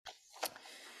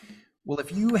Well,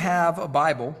 if you have a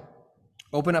Bible,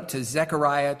 open up to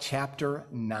Zechariah chapter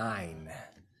 9.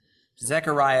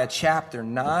 Zechariah chapter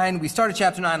 9. We started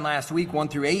chapter 9 last week, 1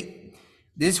 through 8.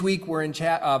 This week we're in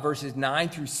verses 9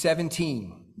 through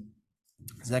 17.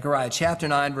 Zechariah chapter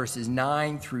 9, verses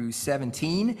 9 through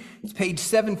 17. It's page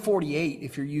 748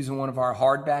 if you're using one of our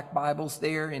hardback Bibles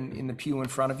there in the pew in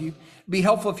front of you. It'd be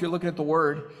helpful if you're looking at the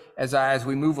Word as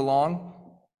we move along.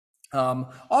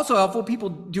 Also helpful, people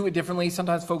do it differently.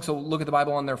 Sometimes folks will look at the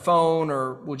Bible on their phone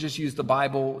or will just use the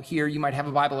Bible here. You might have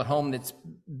a Bible at home that's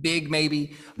big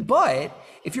maybe, but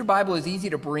if your Bible is easy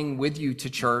to bring with you to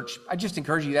church, I just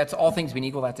encourage you, that's all things being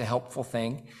equal, that's a helpful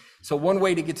thing. So one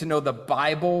way to get to know the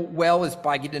Bible well is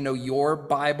by getting to know your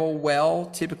Bible well.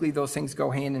 Typically those things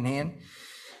go hand in hand.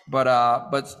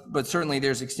 But certainly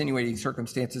there's extenuating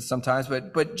circumstances sometimes,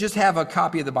 but just have a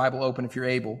copy of the Bible open if you're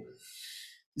able.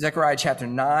 Zechariah chapter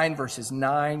 9, verses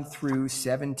 9 through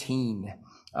 17.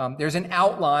 There's an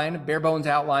outline, a bare bones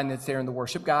outline that's there in the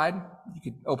worship guide. You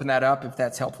could open that up if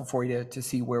that's helpful for you to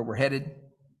see where we're headed.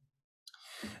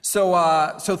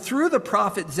 So through the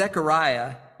prophet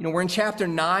Zechariah, we're in chapter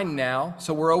 9 now,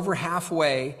 so we're over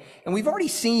halfway, and we've already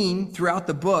seen throughout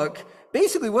the book,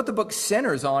 basically what the book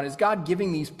centers on is God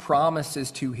giving these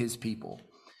promises to his people.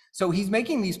 So he's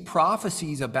making these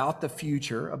prophecies about the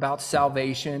future, about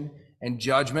salvation and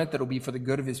judgment that'll be for the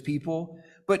good of his people.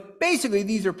 But basically,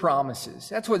 these are promises.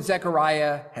 That's what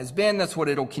Zechariah has been. That's what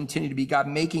it'll continue to be, God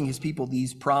making his people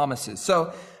these promises.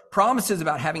 So promises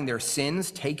about having their sins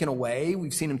taken away.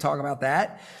 We've seen him talk about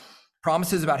that.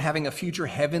 Promises about having a future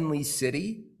heavenly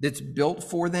city that's built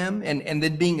for them and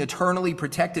then being eternally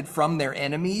protected from their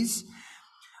enemies.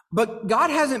 But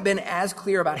God hasn't been as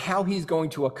clear about how he's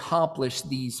going to accomplish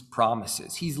these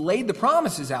promises. He's laid the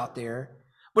promises out there,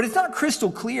 but it's not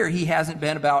crystal clear he hasn't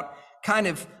been about kind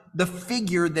of the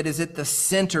figure that is at the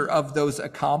center of those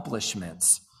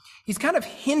accomplishments. He's kind of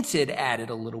hinted at it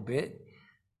a little bit.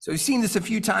 So we've seen this a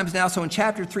few times now. So in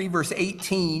chapter 3, verse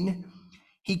 18,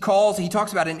 he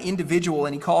talks about an individual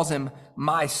and he calls him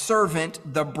my servant,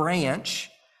 the branch.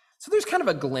 So there's kind of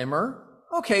a glimmer.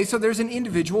 Okay, so there's an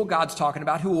individual God's talking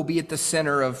about who will be at the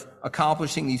center of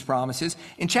accomplishing these promises.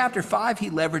 In chapter 5, he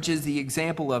leverages the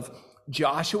example of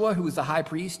Joshua, who was the high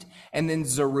priest, and then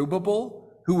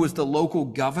Zerubbabel, who was the local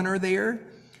governor there.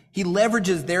 He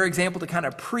leverages their example to kind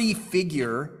of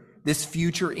prefigure this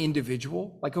future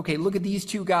individual. Like, okay, look at these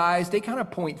two guys. They kind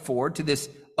of point forward to this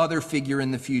other figure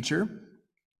in the future.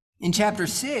 In chapter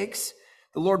 6,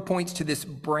 the Lord points to this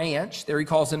branch. There he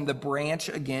calls him the branch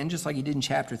again, just like he did in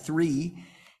chapter 3.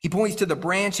 He points to the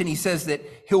branch and he says that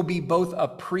he'll be both a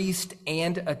priest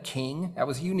and a king. That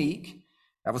was unique.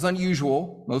 That was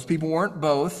unusual. Most people weren't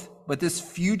both, but this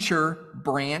future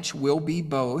branch will be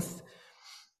both.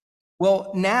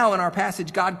 Well, now in our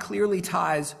passage, God clearly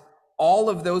ties all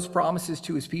of those promises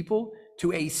to his people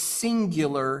to a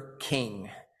singular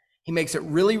king. He makes it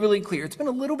really, really clear. It's been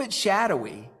a little bit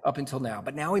shadowy up until now,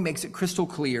 but now he makes it crystal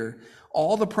clear.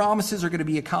 All the promises are going to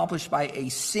be accomplished by a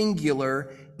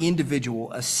singular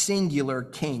individual, a singular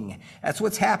king. That's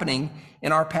what's happening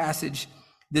in our passage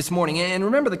this morning. And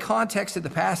remember the context of the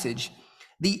passage.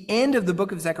 The end of the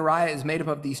book of Zechariah is made up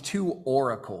of these two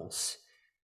oracles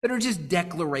that are just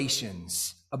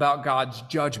declarations about God's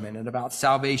judgment and about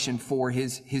salvation for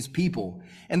his people.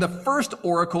 And the first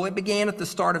oracle, it began at the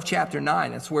start of chapter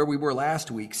 9. That's where we were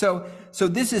last week. So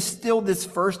this is still this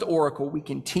first oracle. We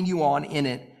continue on in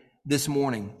it this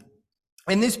morning.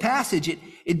 And this passage,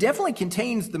 it definitely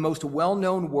contains the most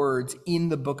well-known words in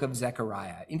the book of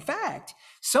Zechariah. In fact,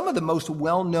 some of the most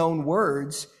well-known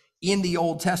words in the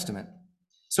Old Testament.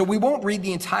 So we won't read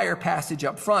the entire passage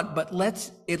up front, but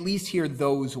let's at least hear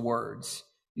those words,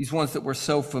 these ones that we're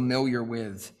so familiar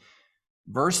with.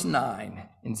 Verse 9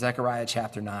 in Zechariah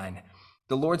chapter 9,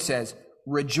 the Lord says,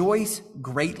 "Rejoice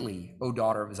greatly, O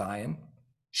daughter of Zion.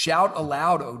 Shout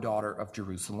aloud, O daughter of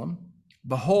Jerusalem.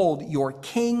 Behold, your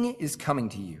king is coming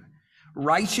to you.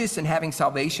 Righteous and having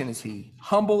salvation is he,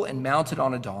 humble and mounted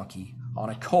on a donkey, on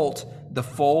a colt, the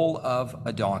foal of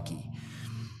a donkey."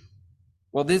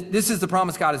 Well, this is the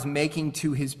promise God is making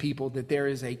to his people, that there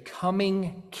is a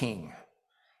coming king,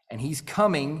 and he's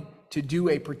coming to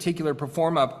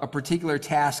perform a particular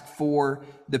task for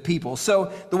the people.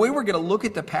 So the way we're going to look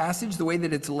at the passage, the way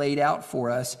that it's laid out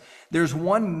for us, there's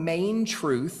one main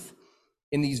truth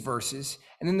in these verses,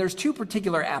 and then there's two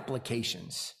particular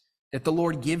applications that the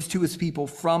Lord gives to his people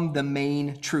from the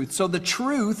main truth. So the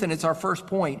truth, and it's our first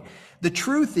point, the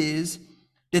truth is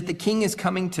that the king is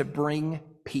coming to bring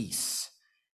peace.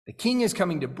 The king is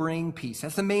coming to bring peace.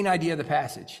 That's the main idea of the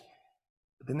passage.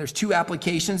 But then there's two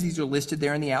applications. These are listed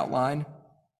there in the outline.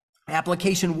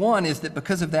 Application 1 is that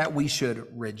because of that, we should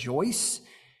rejoice.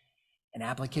 And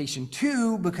application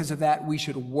 2, because of that, we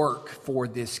should work for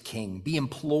this king, be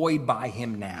employed by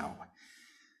him now.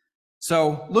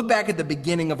 So look back at the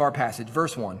beginning of our passage,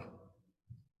 verse 1.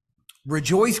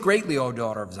 Rejoice greatly, O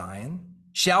daughter of Zion.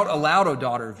 Shout aloud, O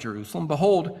daughter of Jerusalem.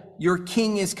 Behold, your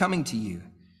king is coming to you.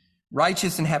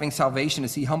 Righteous and having salvation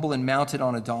is he, humble and mounted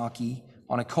on a donkey,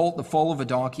 on a colt, the foal of a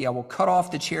donkey. I will cut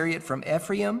off the chariot from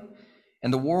Ephraim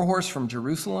and the war horse from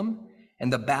Jerusalem,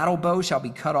 and the battle bow shall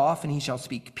be cut off, and he shall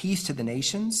speak peace to the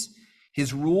nations.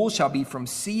 His rule shall be from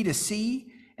sea to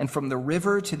sea, and from the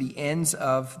river to the ends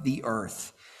of the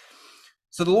earth.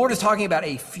 So the Lord is talking about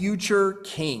a future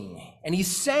king, and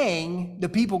he's saying the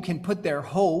people can put their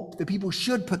hope, the people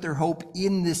should put their hope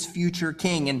in this future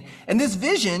king. And this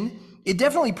vision, it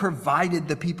definitely provided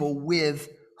the people with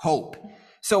hope.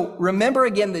 So remember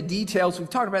again the details, we've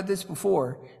talked about this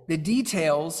before, the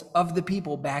details of the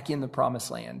people back in the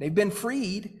promised land. They've been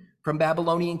freed from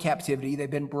Babylonian captivity. They've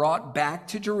been brought back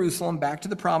to Jerusalem, back to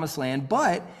the promised land,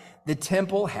 but the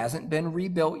temple hasn't been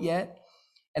rebuilt yet.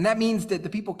 And that means that the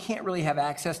people can't really have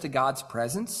access to God's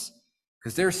presence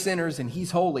because they're sinners and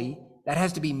he's holy. That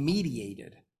has to be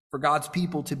mediated for God's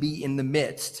people to be in the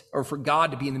midst, or for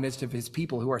God to be in the midst of his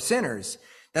people who are sinners.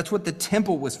 That's what the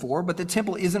temple was for, but the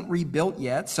temple isn't rebuilt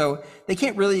yet, so they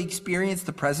can't really experience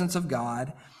the presence of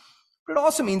God. But it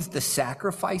also means the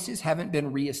sacrifices haven't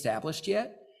been reestablished yet.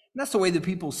 And that's the way the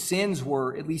people's sins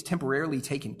were at least temporarily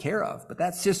taken care of, but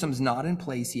that system's not in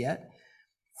place yet.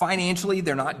 Financially,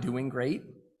 they're not doing great.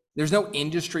 There's no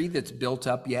industry that's built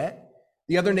up yet.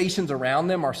 The other nations around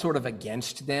them are sort of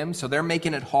against them, so they're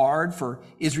making it hard for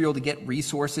Israel to get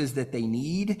resources that they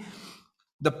need.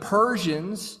 The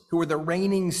Persians, who were the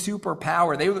reigning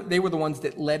superpower, they were the ones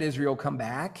that let Israel come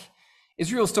back.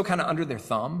 Israel's still kind of under their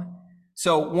thumb.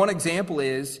 So one example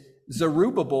is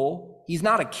Zerubbabel. He's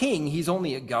not a king, he's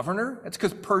only a governor. That's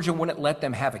because Persia wouldn't let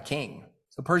them have a king.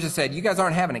 So Persia said, you guys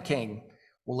aren't having a king,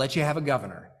 we'll let you have a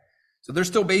governor. So they're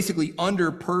still basically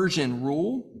under Persian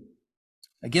rule.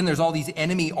 Again, there's all these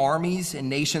enemy armies and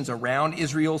nations around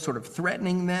Israel sort of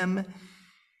threatening them.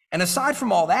 And aside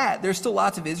from all that, there's still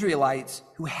lots of Israelites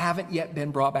who haven't yet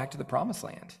been brought back to the promised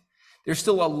land. There's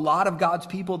still a lot of God's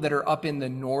people that are up in the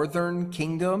northern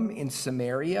kingdom in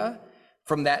Samaria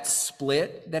from that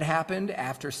split that happened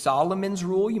after Solomon's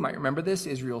rule. You might remember this.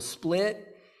 Israel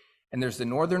split, and there's the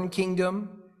northern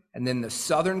kingdom, and then the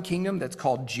southern kingdom that's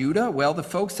called Judah. Well, the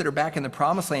folks that are back in the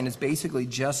promised land is basically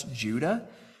just Judah.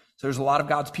 So there's a lot of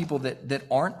God's people that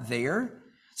aren't there.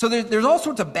 So there's all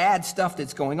sorts of bad stuff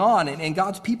that's going on, and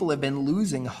God's people have been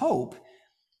losing hope.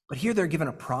 But here they're given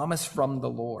a promise from the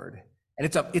Lord. And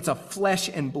it's a flesh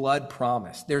and blood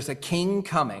promise. There's a king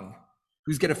coming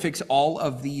who's going to fix all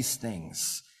of these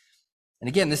things. And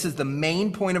again, this is the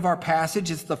main point of our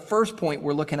passage. It's the first point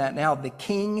we're looking at now. The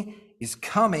king is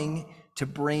coming to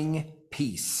bring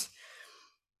peace.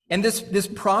 And this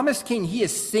promised king, he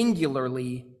is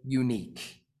singularly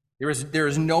unique. There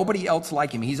is nobody else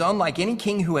like him. He's unlike any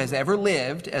king who has ever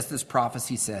lived, as this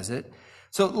prophecy says it.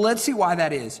 So let's see why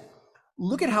that is.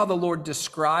 Look at how the Lord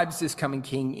describes this coming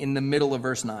king in the middle of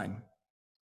verse 9.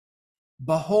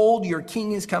 Behold, your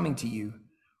king is coming to you,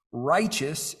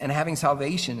 righteous and having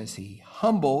salvation is he,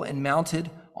 humble and mounted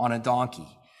on a donkey.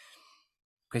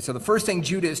 Okay, so the first thing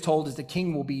Judah is told is the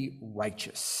king will be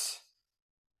righteous.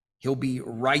 He'll be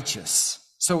righteous.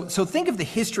 So think of the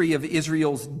history of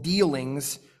Israel's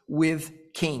dealings with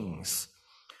kings.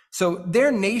 So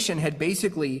their nation had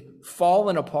basically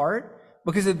fallen apart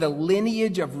because of the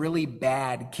lineage of really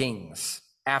bad kings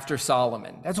after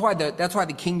Solomon. That's why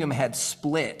the kingdom had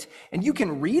split. And you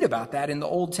can read about that in the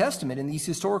Old Testament, in these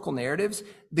historical narratives.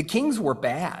 The kings were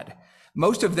bad.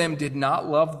 Most of them did not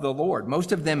love the Lord.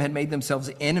 Most of them had made themselves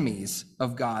enemies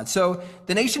of God. So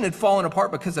the nation had fallen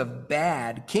apart because of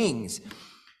bad kings.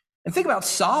 And think about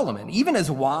Solomon. Even as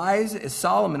wise as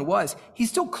Solomon was, he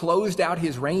still closed out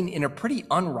his reign in a pretty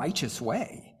unrighteous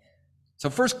way. So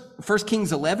First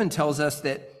Kings 11 tells us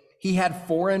that he had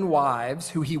foreign wives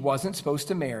who he wasn't supposed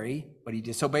to marry, but he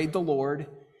disobeyed the Lord.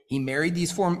 He married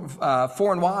these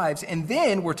foreign wives, and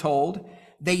then we're told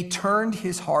they turned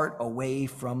his heart away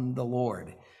from the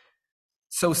Lord.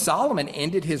 So Solomon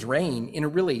ended his reign in a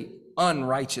really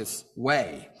unrighteous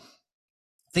way.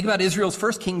 Think about Israel's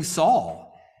first king, Saul.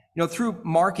 You know, through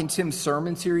Mark and Tim's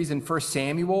sermon series in 1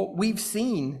 Samuel, we've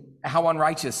seen how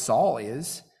unrighteous Saul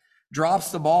is,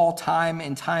 drops the ball time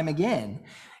and time again.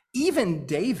 Even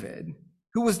David,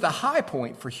 who was the high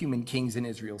point for human kings in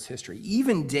Israel's history,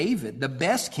 even David, the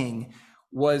best king,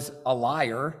 was a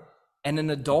liar and an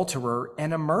adulterer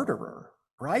and a murderer,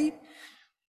 right?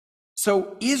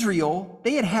 So Israel,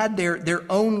 they had their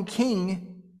own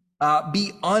king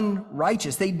be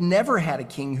unrighteous. They'd never had a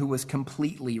king who was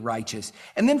completely righteous.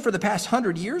 And then for the past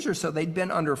 100 years or so, they'd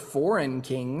been under foreign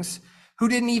kings who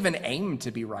didn't even aim to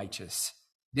be righteous,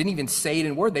 didn't even say it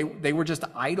in word. They were just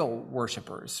idol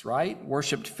worshipers, right?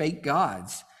 Worshipped fake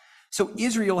gods. So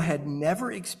Israel had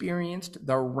never experienced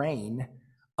the reign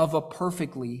of a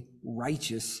perfectly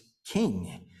righteous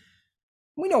king.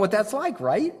 We know what that's like,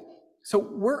 right? So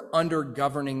we're under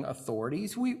governing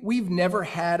authorities. We've never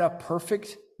had a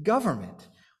perfect government.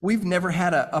 We've never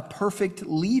had a perfect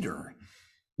leader.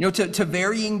 You know, to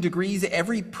varying degrees,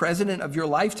 every president of your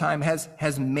lifetime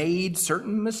has made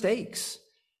certain mistakes,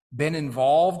 been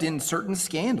involved in certain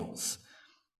scandals.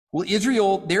 Well,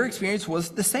 Israel, their experience was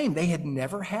the same. They had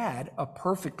never had a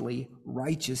perfectly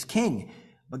righteous king.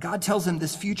 But God tells them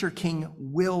this future king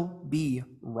will be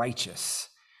righteous.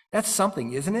 That's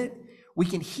something, isn't it? We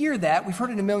can hear that. We've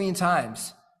heard it a million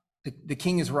times. The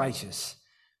king is righteous.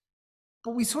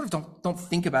 But we sort of don't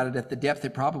think about it at the depth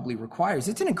it probably requires.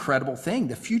 It's an incredible thing.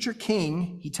 The future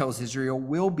king, he tells Israel,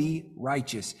 will be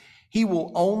righteous. He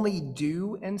will only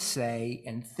do and say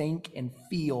and think and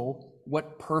feel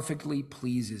what perfectly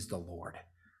pleases the Lord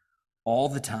all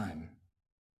the time.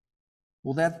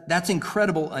 Well, that's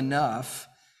incredible enough.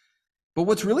 But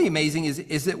what's really amazing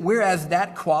is that whereas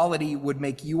that quality would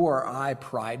make you or I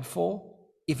prideful,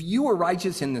 if you were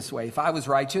righteous in this way, if I was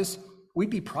righteous, we'd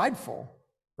be prideful,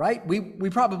 right? We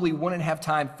probably wouldn't have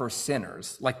time for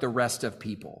sinners like the rest of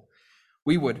people.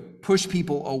 We would push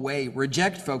people away,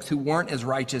 reject folks who weren't as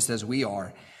righteous as we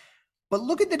are. But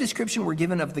look at the description we're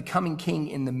given of the coming king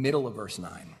in the middle of verse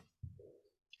 9.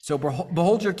 So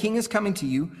behold, your king is coming to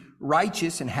you,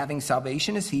 righteous and having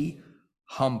salvation is he,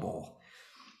 humble.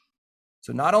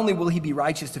 So not only will he be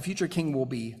righteous, the future king will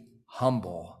be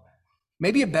humble.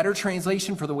 Maybe a better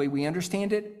translation for the way we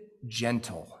understand it,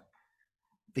 gentle.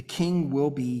 The king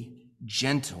will be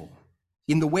gentle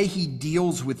in the way he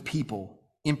deals with people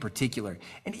in particular.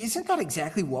 And isn't that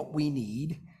exactly what we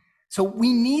need? So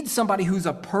we need somebody who's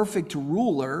a perfect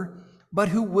ruler, but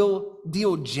who will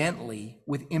deal gently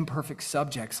with imperfect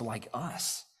subjects like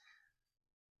us.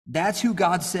 That's who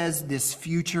God says this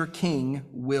future king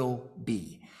will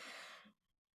be.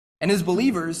 And as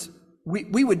believers,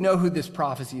 we would know who this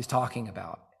prophecy is talking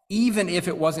about. Even if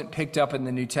it wasn't picked up in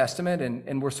the New Testament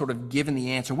and we're sort of given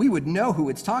the answer, we would know who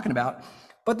it's talking about.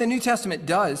 But the New Testament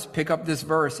does pick up this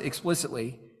verse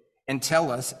explicitly and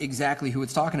tell us exactly who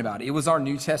it's talking about. It was our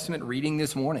New Testament reading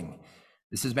this morning.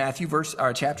 This is Matthew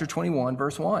chapter 21,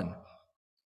 verse 1.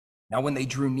 Now when they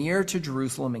drew near to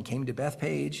Jerusalem and came to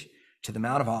Bethphage, to the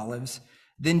Mount of Olives,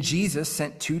 then Jesus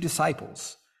sent 2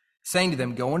 disciples, saying to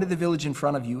them, go into the village in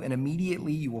front of you, and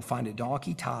immediately you will find a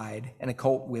donkey tied and a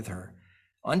colt with her.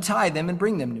 Untie them and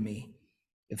bring them to me.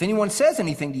 If anyone says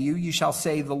anything to you, you shall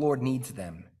say, the Lord needs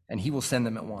them, and he will send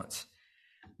them at once.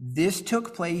 This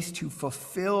took place to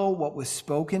fulfill what was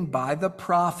spoken by the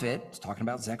prophet, it's talking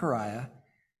about Zechariah,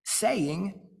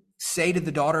 saying, say to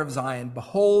the daughter of Zion,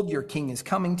 behold, your king is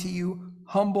coming to you,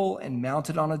 humble and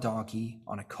mounted on a donkey,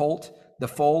 on a colt, the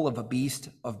foal of a beast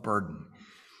of burden.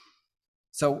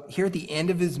 So here at the end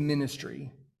of his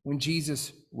ministry, when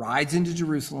Jesus rides into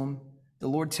Jerusalem, the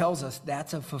Lord tells us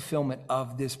that's a fulfillment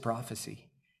of this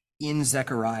prophecy in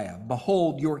Zechariah.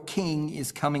 Behold, your king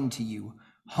is coming to you,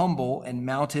 humble and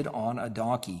mounted on a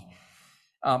donkey.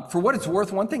 For what it's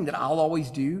worth, one thing that I'll always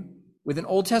do with an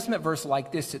Old Testament verse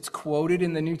like this that's quoted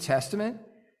in the New Testament,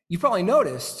 you probably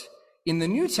noticed in the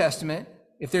New Testament,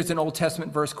 if there's an Old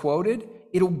Testament verse quoted,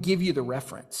 it'll give you the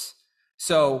reference.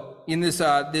 So in this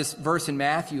verse in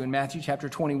Matthew chapter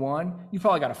 21, you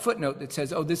probably got a footnote that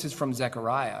says, oh, this is from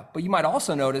Zechariah. But you might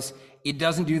also notice it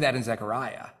doesn't do that in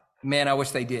Zechariah. Man, I wish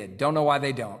they did. Don't know why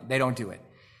they don't. They don't do it.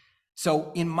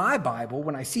 So in my Bible,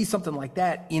 when I see something like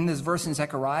that in this verse in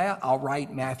Zechariah, I'll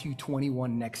write Matthew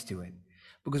 21 next to it.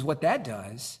 Because what that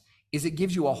does is it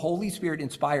gives you a Holy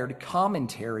Spirit-inspired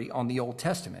commentary on the Old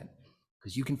Testament.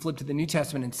 Because you can flip to the New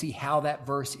Testament and see how that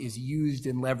verse is used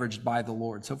and leveraged by the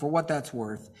Lord. So for what that's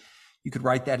worth, you could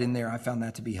write that in there. I found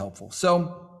that to be helpful.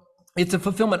 So it's a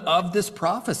fulfillment of this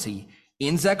prophecy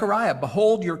in Zechariah.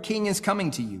 Behold, your king is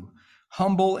coming to you,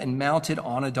 humble and mounted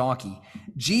on a donkey.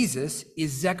 Jesus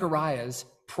is Zechariah's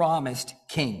promised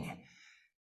king.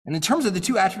 And in terms of the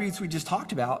 2 attributes we just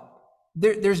talked about,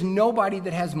 there's nobody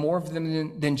that has more of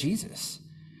them than Jesus.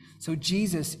 So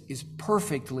Jesus is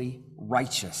perfectly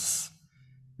righteous.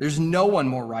 There's no one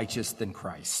more righteous than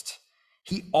Christ.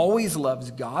 He always loves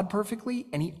God perfectly,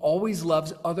 and he always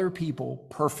loves other people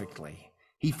perfectly.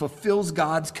 He fulfills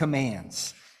God's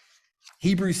commands.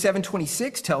 Hebrews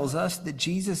 7:26 tells us that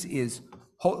Jesus is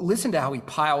Listen to how he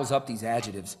piles up these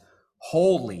adjectives: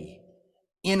 holy,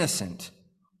 innocent,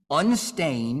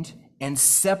 unstained, and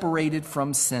separated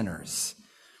from sinners.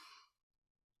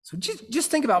 So just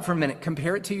think about for a minute,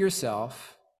 compare it to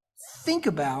yourself. Think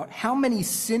about how many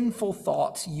sinful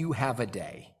thoughts you have a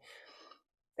day.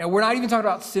 And we're not even talking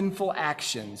about sinful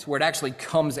actions where it actually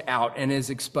comes out and is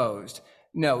exposed.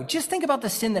 No, just think about the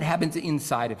sin that happens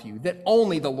inside of you that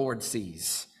only the Lord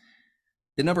sees.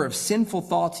 The number of sinful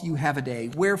thoughts you have a day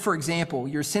where, for example,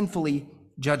 you're sinfully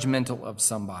judgmental of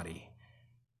somebody,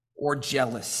 or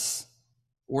jealous,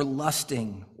 or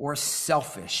lusting, or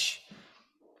selfish.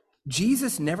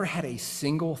 Jesus never had a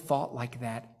single thought like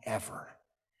that ever.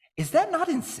 Is that not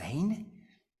insane?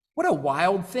 What a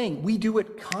wild thing. We do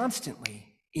it constantly.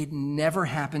 It never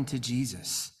happened to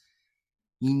Jesus.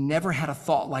 He never had a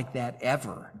thought like that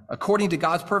ever. According to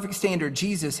God's perfect standard,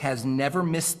 Jesus has never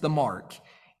missed the mark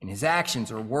in his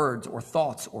actions or words or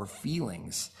thoughts or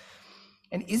feelings.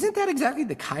 And isn't that exactly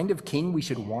the kind of king we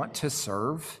should want to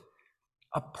serve?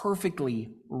 A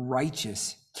perfectly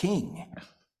righteous king.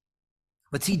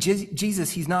 But see,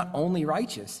 Jesus, he's not only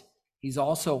righteous, he's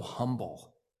also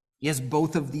humble. He has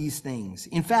both of these things.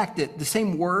 In fact, the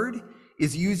same word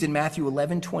is used in Matthew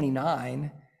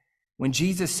 11:29 when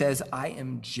Jesus says, I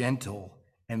am gentle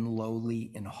and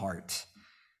lowly in heart.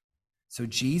 So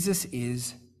Jesus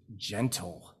is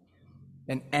gentle.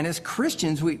 And as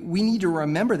Christians, we need to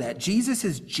remember that. Jesus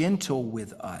is gentle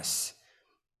with us.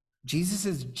 Jesus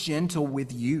is gentle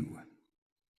with you.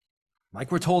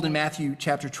 Like we're told in Matthew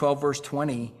chapter 12, verse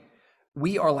 20,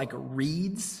 we are like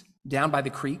reeds down by the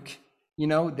creek,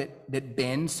 that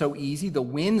bend so easy. The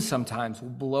wind sometimes will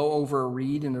blow over a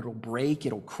reed and it'll break,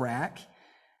 it'll crack.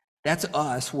 That's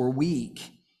us, we're weak.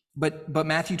 But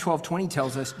Matthew 12:20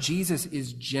 tells us Jesus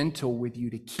is gentle with you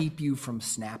to keep you from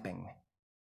snapping.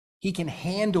 He can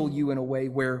handle you in a way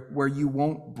where you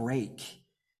won't break.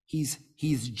 He's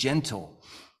gentle.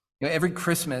 Every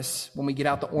Christmas, when we get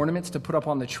out the ornaments to put up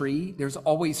on the tree, there's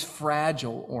always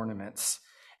fragile ornaments.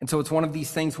 And so it's one of these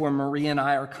things where Maria and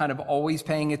I are kind of always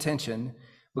paying attention,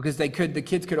 because the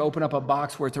kids could open up a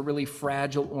box where it's a really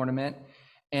fragile ornament,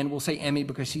 and we'll say Emmy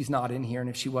because she's not in here, and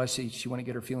if she was, she wouldn't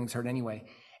get her feelings hurt anyway.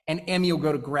 And Emmy will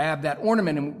go to grab that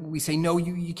ornament, and we say, no,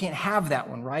 you can't have that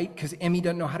one, right? Because Emmy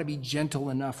doesn't know how to be gentle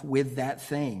enough with that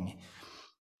thing.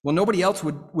 Well, nobody else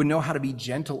would know how to be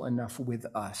gentle enough with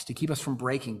us to keep us from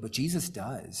breaking, but Jesus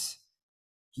does.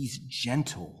 He's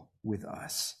gentle with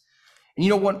us. And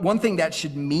one thing that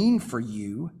should mean for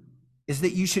you is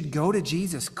that you should go to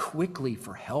Jesus quickly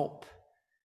for help,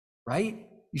 right?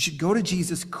 You should go to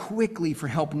Jesus quickly for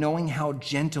help, knowing how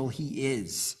gentle he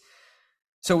is.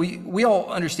 So we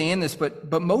all understand this,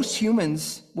 but most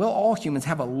humans, all humans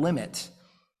have a limit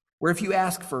where if you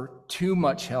ask for too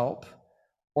much help,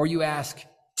 or you ask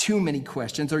too many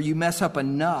questions, or you mess up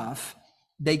enough,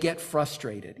 they get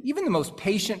frustrated. Even the most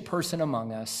patient person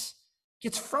among us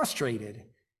gets frustrated.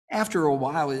 After a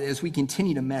while, as we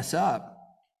continue to mess up,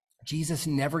 Jesus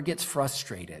never gets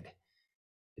frustrated.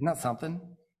 Isn't that something?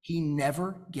 He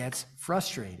never gets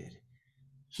frustrated.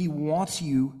 He wants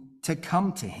you to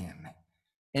come to him.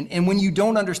 And when you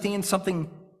don't understand something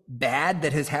bad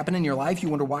that has happened in your life, you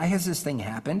wonder, why has this thing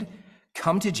happened?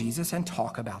 Come to Jesus and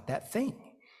talk about that thing.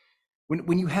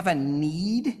 When you have a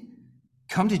need,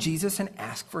 come to Jesus and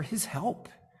ask for his help.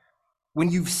 When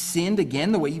you've sinned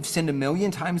again, the way you've sinned a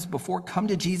million times before, come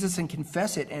to Jesus and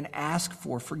confess it and ask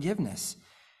for forgiveness.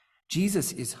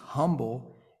 Jesus is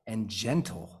humble and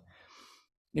gentle.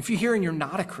 If you're here and you're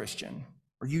not a Christian,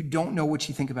 or you don't know what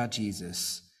you think about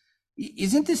Jesus,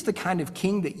 isn't this the kind of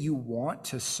king that you want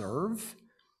to serve?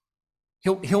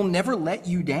 He'll never let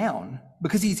you down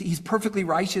because he's perfectly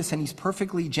righteous and he's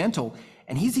perfectly gentle.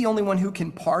 And he's the only one who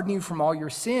can pardon you from all your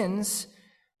sins,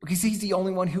 because he's the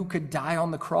only one who could die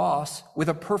on the cross with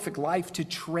a perfect life to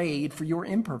trade for your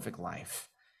imperfect life.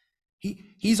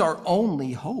 He's our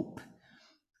only hope.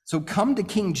 So come to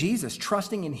King Jesus,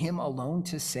 trusting in him alone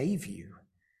to save you.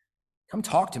 Come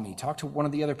talk to me. Talk to one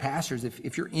of the other pastors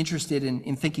if you're interested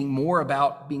in thinking more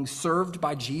about being served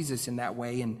by Jesus in that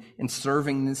way and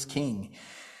serving this king.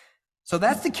 So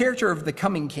that's the character of the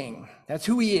coming king. That's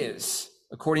who he is,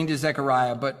 according to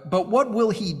Zechariah. But what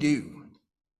will he do?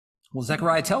 Well,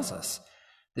 Zechariah tells us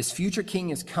this future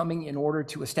king is coming in order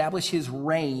to establish his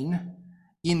reign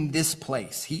in this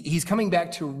place. He's coming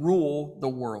back to rule the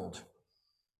world,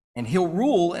 and he'll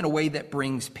rule in a way that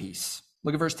brings peace.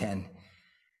 Look at verse 10.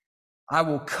 I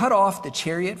will cut off the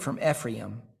chariot from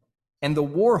Ephraim and the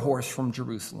war horse from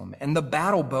Jerusalem, and the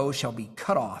battle bow shall be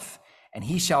cut off, and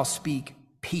he shall speak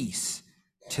peace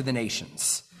to the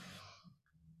nations.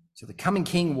 So the coming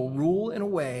king will rule in a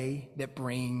way that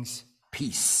brings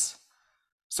peace.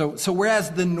 So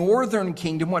whereas the northern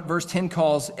kingdom, what verse 10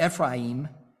 calls Ephraim,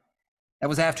 that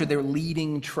was after their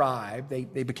leading tribe.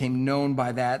 They became known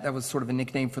by that. That was sort of a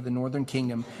nickname for the northern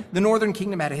kingdom. The northern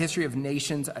kingdom had a history of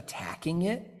nations attacking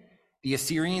it. The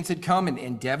Assyrians had come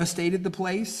and devastated the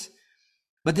place.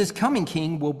 But this coming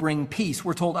king will bring peace.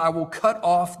 We're told, I will cut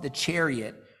off the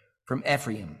chariot from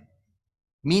Ephraim,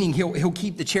 meaning he'll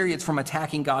keep the chariots from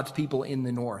attacking God's people in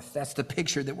the north. That's the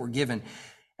picture that we're given.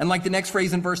 And like the next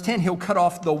phrase in verse 10, he'll cut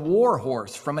off the war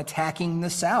horse from attacking the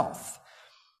south.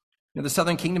 The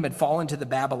southern kingdom had fallen to the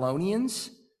Babylonians,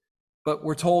 but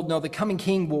we're told, no, the coming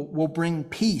king will bring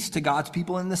peace to God's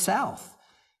people in the south.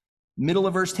 Middle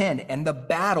of verse 10, and the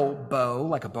battle bow,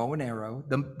 like a bow and arrow,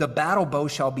 the battle bow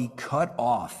shall be cut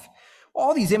off.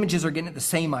 All these images are getting at the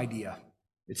same idea.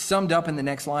 It's summed up in the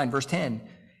next line, verse 10,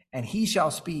 and he shall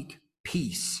speak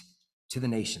peace to the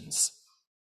nations.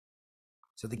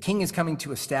 So the king is coming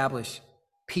to establish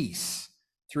peace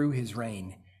through his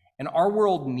reign, and our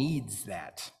world needs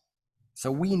that.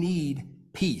 So we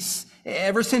need peace.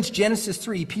 Ever since Genesis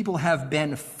 3, people have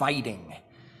been fighting.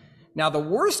 Now, the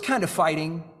worst kind of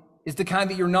fighting is the kind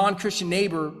that your non-Christian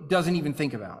neighbor doesn't even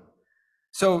think about.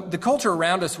 So the culture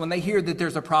around us, when they hear that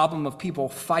there's a problem of people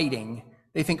fighting,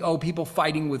 they think, oh, people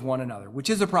fighting with one another,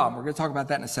 which is a problem. We're going to talk about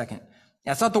that in a second.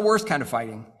 That's not the worst kind of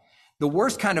fighting. The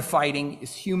worst kind of fighting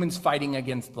is humans fighting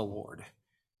against the Lord.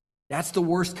 That's the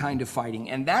worst kind of fighting.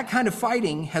 And that kind of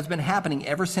fighting has been happening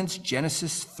ever since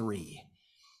Genesis 3,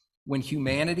 when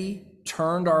humanity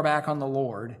turned our back on the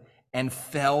Lord and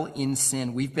fell in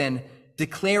sin. We've been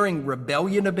declaring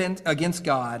rebellion against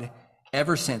God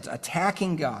ever since,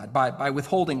 attacking God by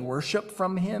withholding worship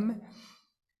from him,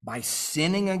 by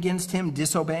sinning against him,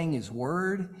 disobeying his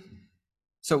word.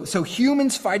 So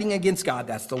humans fighting against God,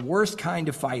 that's the worst kind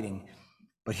of fighting.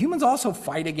 But humans also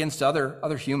fight against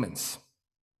other humans.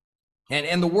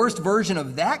 And the worst version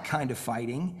of that kind of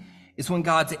fighting is when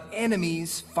God's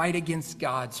enemies fight against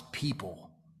God's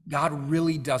people. God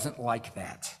really doesn't like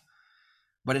that.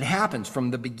 But it happens from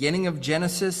the beginning of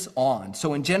Genesis on.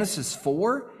 So in Genesis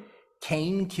 4,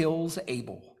 Cain kills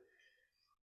Abel.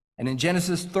 And in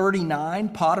Genesis 39,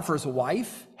 Potiphar's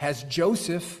wife has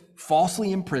Joseph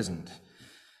falsely imprisoned.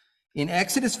 In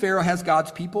Exodus, Pharaoh has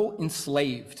God's people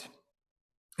enslaved.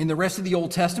 In the rest of the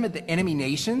Old Testament, the enemy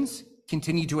nations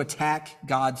continue to attack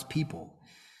God's people.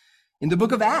 In the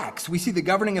book of Acts, we see the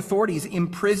governing authorities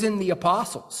imprison the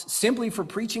apostles simply for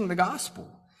preaching the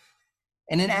gospel.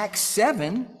 And in Acts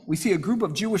 7, we see a group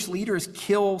of Jewish leaders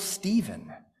kill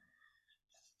Stephen.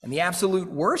 And the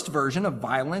absolute worst version of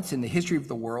violence in the history of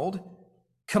the world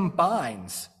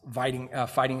combines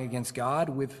fighting against God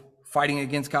with fighting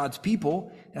against God's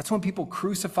people. That's when people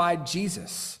crucified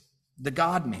Jesus, the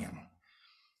God-man.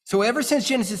 So ever since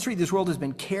Genesis 3, this world has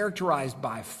been characterized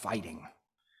by fighting.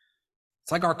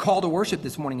 It's like our call to worship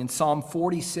this morning in Psalm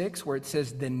 46, where it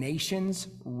says, the nations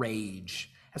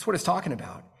rage. That's what it's talking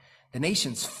about. The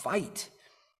nations fight.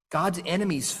 God's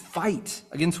enemies fight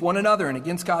against one another and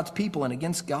against God's people and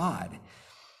against God.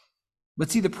 But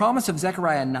see, the promise of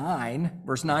Zechariah 9,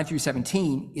 verse 9 through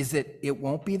 17, is that it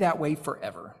won't be that way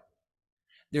forever.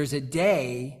 There's a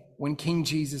day when King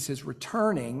Jesus is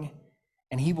returning,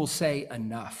 and he will say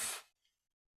enough,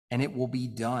 and it will be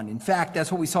done. In fact,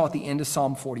 that's what we saw at the end of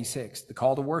Psalm 46, the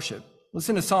call to worship.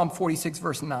 Listen to Psalm 46,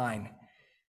 verse 9.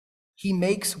 He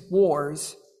makes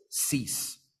wars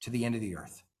cease to the end of the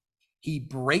earth. He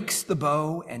breaks the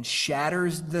bow and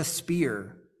shatters the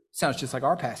spear. Sounds just like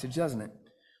our passage, doesn't it?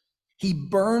 He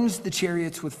burns the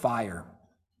chariots with fire.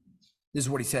 This is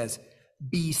what he says.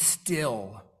 Be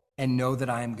still and know that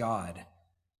I am God.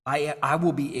 I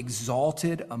will be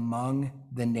exalted among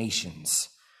the nations.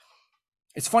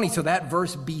 It's funny, so that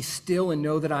verse, be still and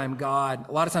know that I am God,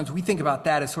 a lot of times we think about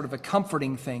that as sort of a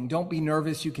comforting thing. Don't be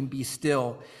nervous, you can be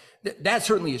still. That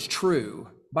certainly is true.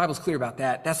 The Bible's clear about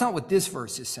that. That's not what this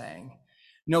verse is saying.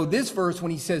 No, this verse,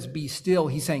 when he says be still,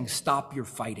 he's saying stop your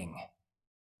fighting.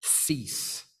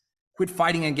 Cease. Quit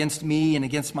fighting against me and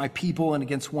against my people and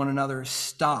against one another.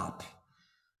 Stop.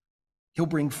 He'll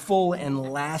bring full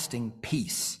and lasting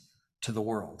peace to the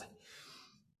world.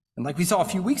 And like we saw a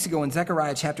few weeks ago in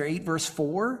Zechariah chapter 8, verse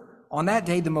 4, on that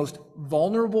day, the most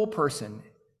vulnerable person,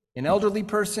 an elderly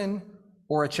person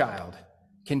or a child,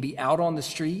 can be out on the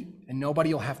street and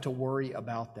nobody will have to worry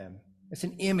about them. It's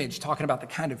an image talking about the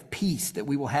kind of peace that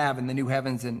we will have in the new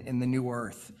heavens and in the new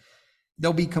earth.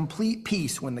 There'll be complete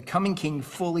peace when the coming king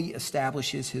fully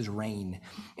establishes his reign.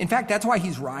 In fact, that's why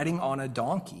he's riding on a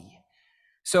donkey.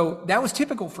 So that was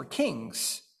typical for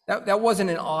kings. That wasn't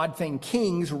an odd thing.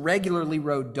 Kings regularly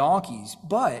rode donkeys,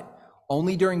 but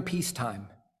only during peacetime.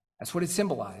 That's what it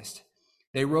symbolized.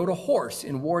 They rode a horse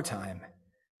in wartime.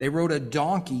 They rode a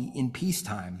donkey in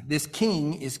peacetime. This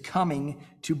king is coming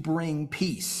to bring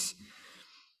peace.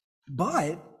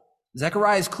 But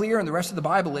Zechariah is clear, and the rest of the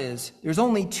Bible is, there's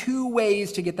only two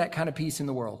ways to get that kind of peace in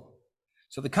the world.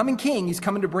 So the coming king, he's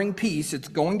coming to bring peace. It's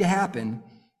going to happen.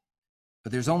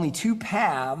 But there's only two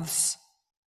paths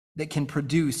that can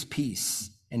produce peace.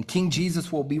 And King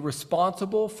Jesus will be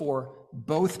responsible for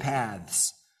both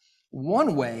paths.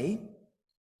 One way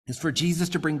is for Jesus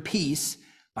to bring peace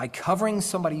by covering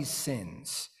somebody's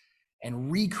sins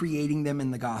and recreating them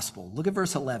in the gospel. Look at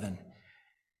verse 11.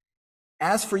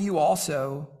 As for you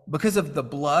also, because of the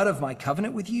blood of my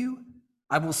covenant with you,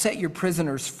 I will set your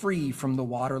prisoners free from the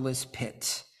waterless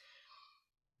pit.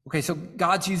 Okay, so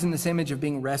God's using this image of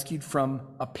being rescued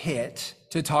from a pit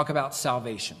to talk about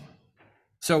salvation.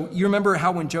 So you remember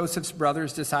how when Joseph's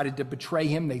brothers decided to betray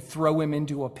him, they throw him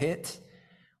into a pit?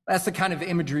 That's the kind of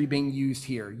imagery being used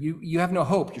here. You have no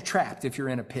hope. You're trapped if you're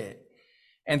in a pit.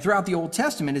 And throughout the Old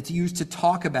Testament, it's used to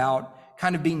talk about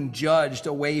kind of being judged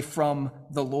away from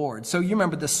the Lord. So you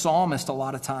remember the psalmist a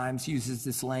lot of times uses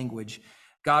this language,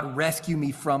 God rescue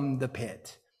me from the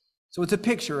pit. So it's a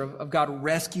picture of God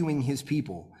rescuing his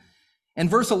people. And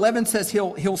verse 11 says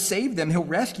he'll save them, he'll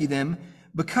rescue them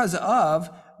because of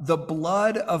the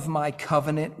blood of my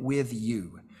covenant with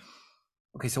you.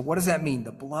 Okay, so what does that mean?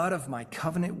 The blood of my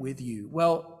covenant with you.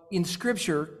 Well, in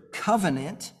Scripture,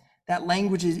 covenant, that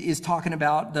language is talking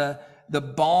about the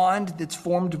bond that's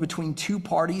formed between two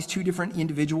parties, two different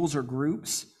individuals or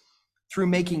groups, through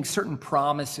making certain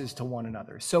promises to one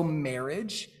another. So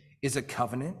marriage is a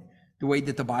covenant, the way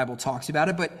that the Bible talks about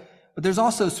it, but there's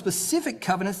also specific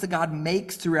covenants that God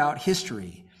makes throughout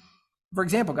history. For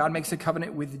example, God makes a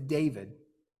covenant with David.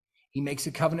 He makes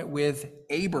a covenant with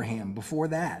Abraham before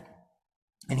that.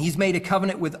 And he's made a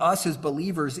covenant with us as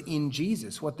believers in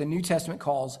Jesus, what the New Testament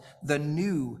calls the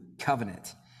new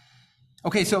covenant.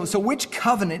 Okay, so which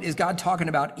covenant is God talking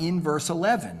about in verse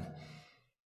 11?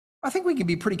 I think we can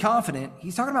be pretty confident.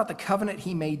 He's talking about the covenant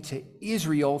he made to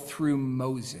Israel through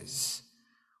Moses.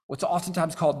 What's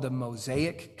oftentimes called the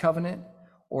Mosaic covenant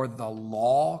or the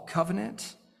law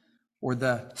covenant or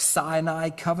the Sinai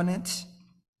covenant.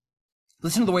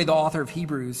 Listen to the way the author of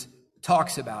Hebrews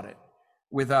talks about it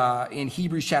in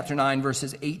Hebrews chapter 9,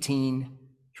 verses 18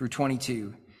 through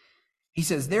 22. He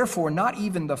says, therefore, not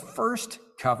even the first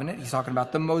covenant, he's talking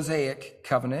about the Mosaic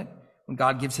covenant, when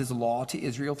God gives his law to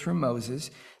Israel through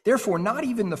Moses. Therefore, not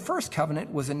even the first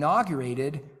covenant was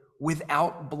inaugurated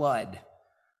without blood.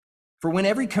 For when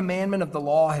every commandment of the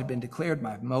law had been declared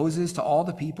by Moses to all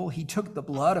the people, he took the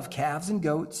blood of calves and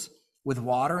goats with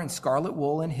water and scarlet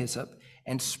wool and hyssop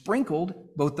and sprinkled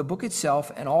both the book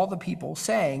itself and all the people,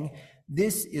 saying,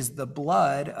 this is the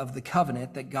blood of the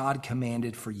covenant that God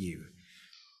commanded for you.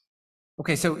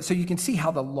 Okay, so you can see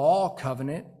how the law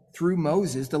covenant through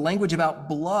Moses, the language about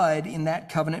blood in that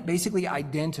covenant, basically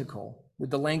identical with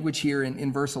the language here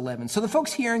in verse 11. So the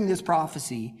folks hearing this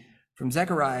prophecy from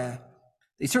Zechariah,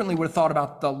 they certainly would have thought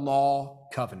about the law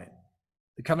covenant,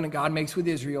 the covenant God makes with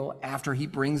Israel after he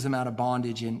brings them out of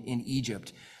bondage in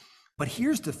Egypt. But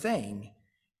here's the thing,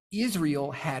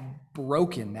 Israel had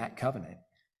broken that covenant.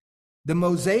 The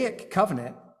Mosaic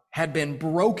covenant had been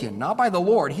broken, not by the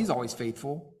Lord, he's always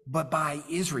faithful, but by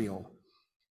Israel.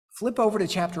 Flip over to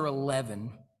chapter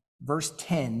 11, verse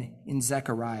 10 in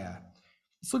Zechariah.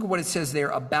 Let's look at what it says there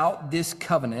about this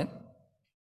covenant.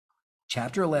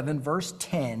 Chapter 11, verse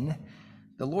 10,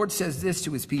 the Lord says this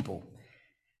to his people,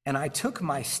 and I took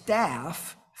my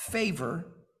staff, favor,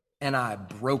 and I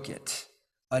broke it,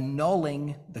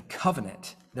 annulling the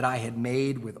covenant that I had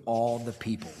made with all the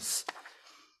peoples.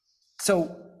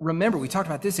 So remember, we talked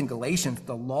about this in Galatians,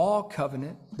 the law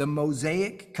covenant, the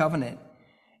Mosaic covenant,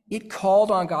 it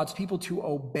called on God's people to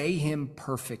obey him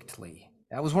perfectly.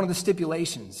 That was one of the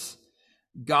stipulations.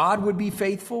 God would be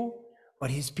faithful, but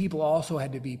his people also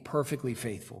had to be perfectly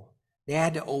faithful. They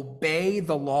had to obey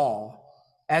the law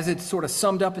as it's sort of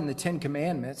summed up in the Ten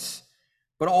Commandments,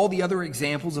 but all the other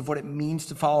examples of what it means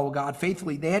to follow God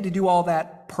faithfully, they had to do all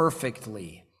that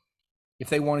perfectly if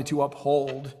they wanted to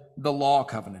uphold the law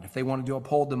covenant, if they wanted to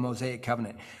uphold the Mosaic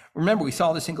covenant. Remember, we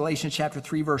saw this in Galatians chapter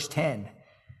 3, verse 10.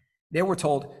 They were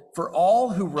told, for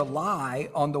all who rely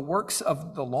on the works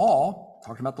of the law,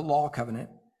 talking about the law covenant,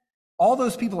 all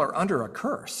those people are under a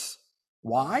curse.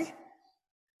 Why?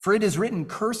 For it is written,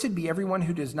 cursed be everyone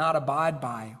who does not abide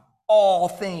by all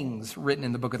things written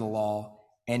in the book of the law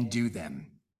and do them.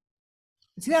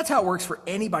 See, that's how it works for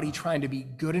anybody trying to be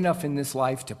good enough in this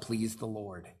life to please the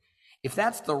Lord. If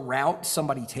that's the route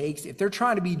somebody takes, if they're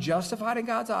trying to be justified in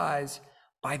God's eyes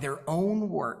by their own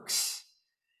works,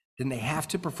 then they have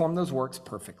to perform those works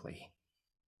perfectly.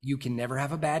 You can never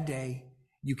have a bad day.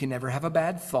 You can never have a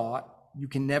bad thought. You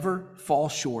can never fall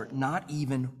short, not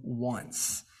even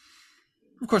once.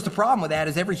 Of course, the problem with that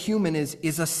is every human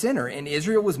is a sinner, and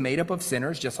Israel was made up of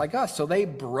sinners just like us, so they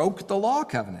broke the law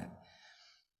covenant.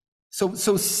 So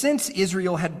since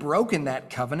Israel had broken that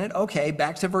covenant, okay,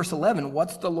 back to verse 11,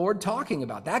 what's the Lord talking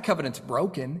about? That covenant's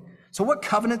broken. So what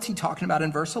covenant's he talking about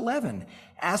in verse 11?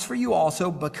 As for you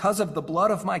also, because of the blood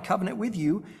of my covenant with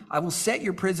you, I will set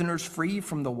your prisoners free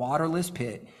from the waterless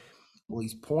pit. Well,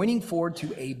 he's pointing forward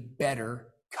to a better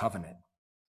covenant,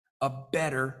 a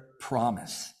better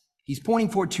promise. He's pointing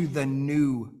forward to the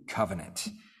new covenant,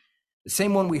 the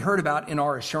same one we heard about in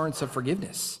our assurance of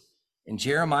forgiveness in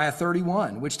Jeremiah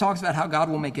 31, which talks about how God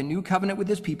will make a new covenant with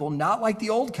his people, not like the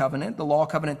old covenant, the law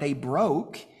covenant they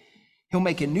broke. He'll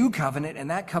make a new covenant, and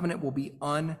that covenant will be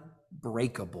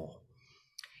unbreakable.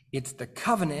 It's the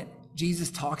covenant Jesus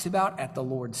talks about at the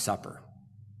Lord's Supper.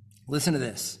 Listen to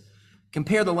this.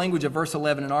 Compare the language of verse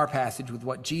 11 in our passage with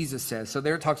what Jesus says. So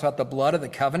there it talks about the blood of the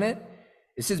covenant.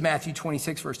 This is Matthew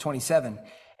 26, verse 27.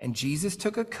 And Jesus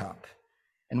took a cup,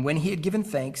 and when he had given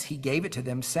thanks, he gave it to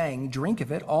them, saying, drink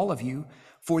of it, all of you,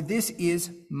 for this is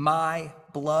my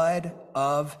blood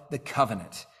of the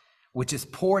covenant, which is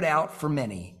poured out for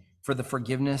many for the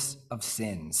forgiveness of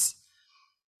sins.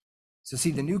 So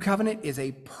see, the new covenant is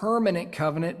a permanent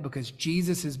covenant because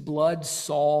Jesus' blood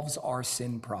solves our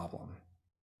sin problem.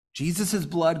 Jesus'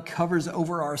 blood covers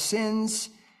over our sins,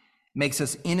 makes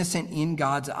us innocent in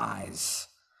God's eyes,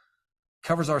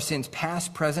 covers our sins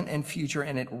past, present, and future,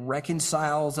 and it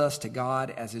reconciles us to God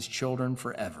as his children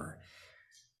forever.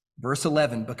 Verse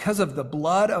 11, because of the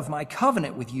blood of my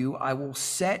covenant with you, I will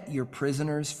set your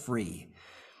prisoners free.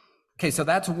 Okay, so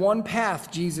that's one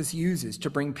path Jesus uses to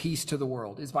bring peace to the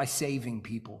world, is by saving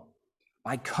people,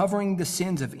 by covering the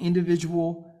sins of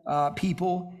individual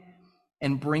people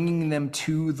and bringing them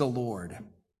to the Lord.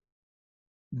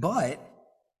 But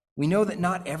we know that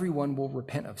not everyone will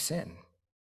repent of sin.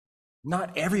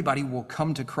 Not everybody will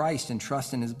come to Christ and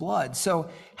trust in his blood. So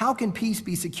how can peace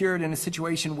be secured in a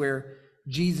situation where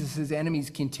Jesus'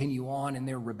 enemies continue on in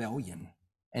their rebellion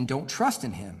and don't trust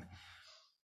in him?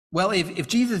 Well, if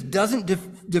Jesus doesn't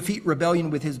defeat rebellion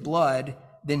with his blood,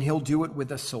 then he'll do it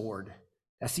with a sword.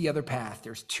 That's the other path.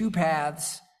 There's two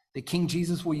paths that King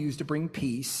Jesus will use to bring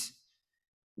peace.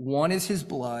 One is his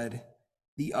blood.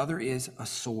 The other is a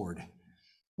sword.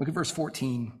 Look at verse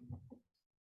 14.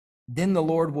 Then the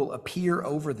Lord will appear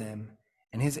over them,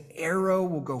 and his arrow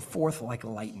will go forth like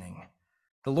lightning.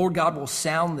 The Lord God will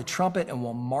sound the trumpet and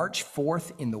will march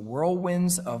forth in the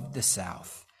whirlwinds of the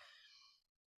south.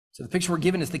 So the picture we're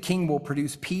given is the king will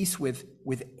produce peace with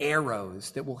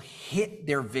arrows that will hit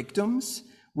their victims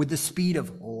with the speed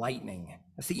of lightning.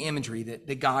 That's the imagery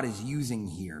that God is using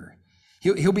here.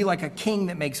 He'll be like a king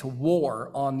that makes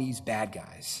war on these bad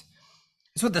guys.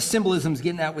 That's what the symbolism is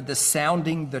getting at with the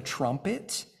sounding the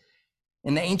trumpet.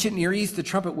 In the ancient Near East, the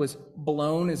trumpet was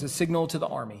blown as a signal to the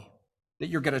army that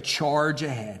you're going to charge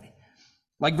ahead.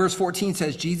 Like verse 14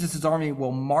 says, Jesus' army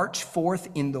will march forth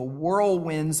in the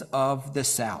whirlwinds of the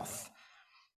south.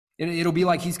 It'll be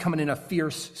like he's coming in a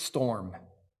fierce storm,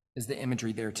 is the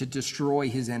imagery there, to destroy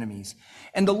his enemies.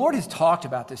 And the Lord has talked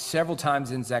about this several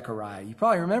times in Zechariah. You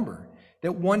probably remember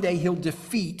that one day he'll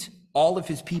defeat all of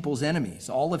his people's enemies,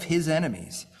 all of his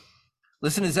enemies.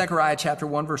 Listen to Zechariah chapter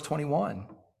 1, verse 21.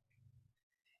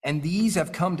 And these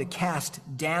have come to cast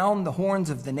down the horns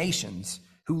of the nations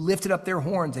who lifted up their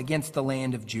horns against the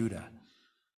land of Judah.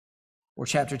 Or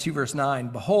chapter 2, verse 9,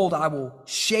 behold, I will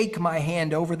shake my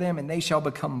hand over them, and they shall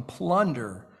become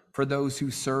plunder for those who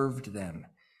served them.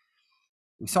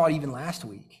 We saw it even last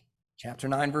week, chapter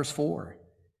 9, verse 4.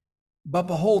 But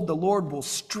behold, the Lord will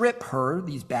strip her,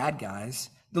 these bad guys,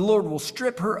 the Lord will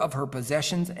strip her of her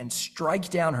possessions and strike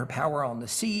down her power on the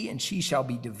sea, and she shall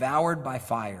be devoured by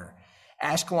fire.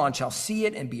 Ashkelon shall see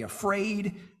it and be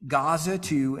afraid, Gaza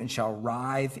too, and shall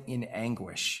writhe in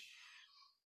anguish.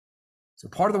 So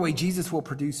part of the way Jesus will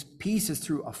produce peace is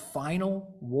through a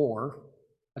final war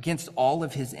against all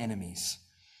of his enemies.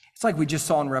 It's like we just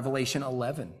saw in Revelation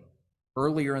 11,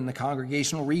 earlier in the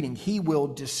congregational reading. He will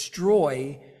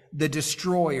destroy the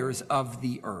destroyers of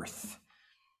the earth.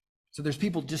 So there's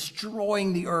people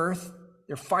destroying the earth.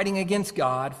 They're fighting against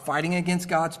God, fighting against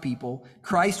God's people.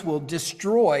 Christ will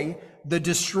destroy the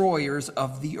destroyers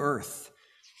of the earth.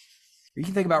 You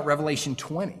can think about Revelation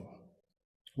 20.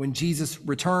 When Jesus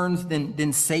returns,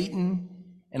 then Satan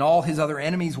and all his other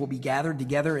enemies will be gathered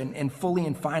together and fully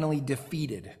and finally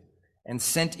defeated and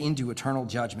sent into eternal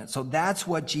judgment. So that's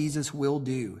what Jesus will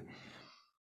do.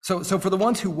 So for the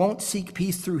ones who won't seek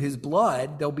peace through his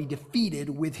blood, they'll be defeated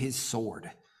with his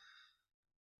sword.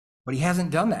 But he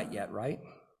hasn't done that yet, right?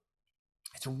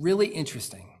 It's really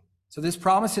interesting. So this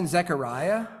promise in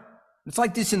Zechariah, it's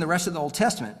like this in the rest of the Old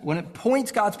Testament. When it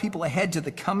points God's people ahead to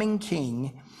the coming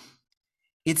king,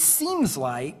 it seems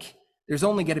like there's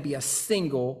only going to be a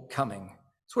single coming.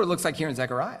 That's what it looks like here in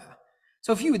Zechariah.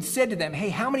 So if you had said to them, hey,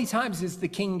 how many times is the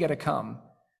king going to come?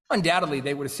 Undoubtedly,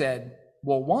 they would have said,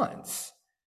 well, once.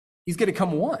 He's going to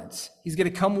come once. He's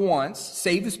going to come once,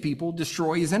 save his people,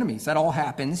 destroy his enemies. That all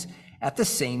happens at the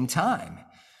same time.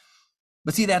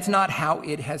 But see, that's not how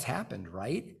it has happened,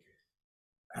 right?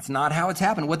 That's not how it's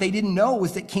happened. What they didn't know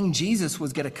was that King Jesus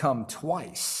was going to come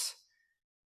twice.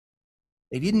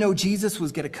 They didn't know Jesus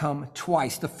was going to come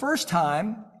twice. The first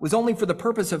time was only for the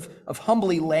purpose of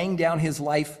humbly laying down his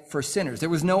life for sinners. There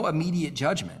was no immediate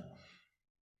judgment.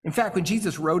 In fact, when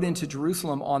Jesus rode into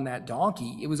Jerusalem on that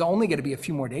donkey, it was only going to be a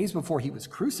few more days before he was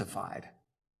crucified,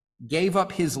 gave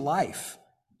up his life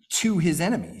to his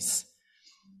enemies.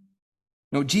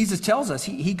 No, Jesus tells us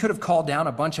he could have called down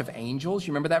a bunch of angels.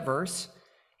 You remember that verse?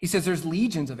 He says there's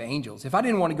legions of angels. If I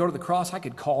didn't want to go to the cross, I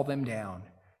could call them down.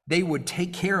 They would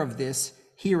take care of this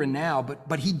here and now,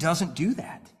 but he doesn't do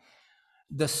that.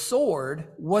 The sword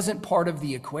wasn't part of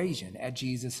the equation at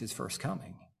Jesus' first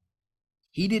coming.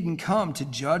 He didn't come to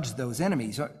judge those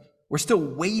enemies. We're still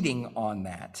waiting on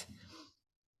that.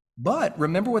 But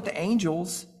remember what the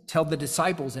angels tell the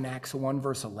disciples in Acts 1,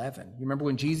 verse 11. You remember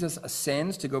when Jesus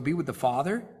ascends to go be with the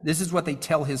Father? This is what they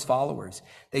tell his followers.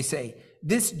 They say,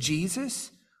 this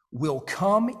Jesus will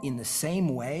come in the same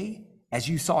way as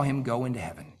you saw him go into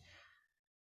heaven.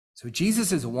 So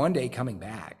Jesus is one day coming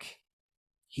back.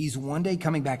 He's one day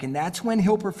coming back, and that's when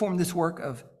he'll perform this work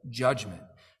of judgment.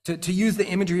 To use the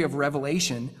imagery of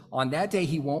Revelation, on that day,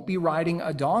 he won't be riding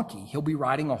a donkey. He'll be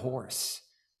riding a horse,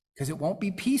 because it won't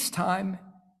be peacetime.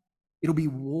 It'll be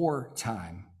war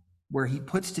time, where he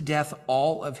puts to death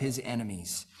all of his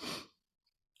enemies.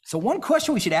 So one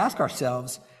question we should ask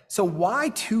ourselves, so why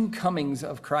two comings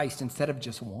of Christ instead of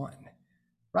just one?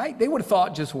 Right? They would have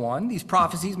thought just one. These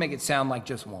prophecies make it sound like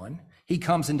just one. He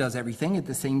comes and does everything at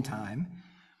the same time.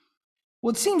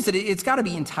 Well, it seems that it's got to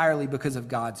be entirely because of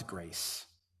God's grace.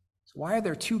 So why are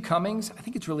there two comings? I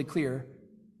think it's really clear.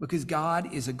 Because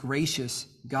God is a gracious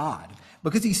God.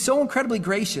 Because he's so incredibly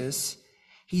gracious,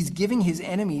 he's giving his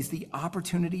enemies the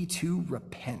opportunity to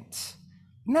repent.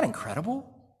 Isn't that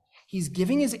incredible? He's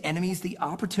giving his enemies the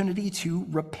opportunity to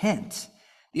repent.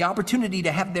 The opportunity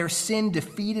to have their sin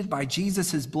defeated by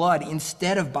Jesus' blood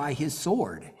instead of by his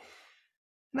sword.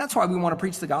 And that's why we want to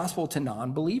preach the gospel to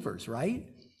non-believers, right?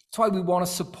 That's why we want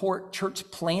to support church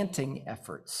planting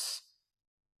efforts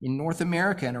in North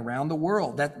America and around the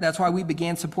world. That's why we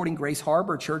began supporting Grace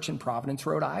Harbor Church in Providence,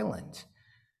 Rhode Island.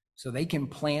 So they can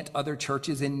plant other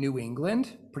churches in New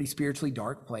England, pretty spiritually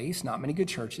dark place, not many good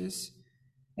churches.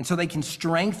 And so they can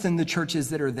strengthen the churches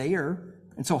that are there.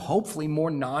 And so hopefully more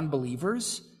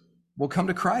non-believers will come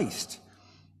to Christ.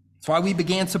 That's why we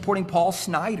began supporting Paul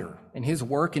Snyder and his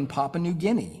work in Papua New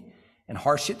Guinea, and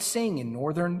Harshit Singh in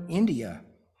northern India,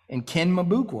 and Ken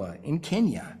Mabukwa in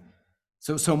Kenya.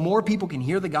 So more people can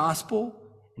hear the gospel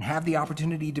and have the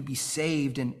opportunity to be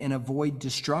saved and avoid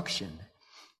destruction.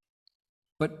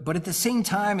 But at the same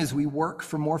time, as we work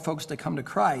for more folks to come to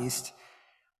Christ,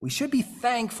 we should be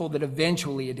thankful that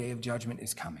eventually a day of judgment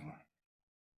is coming.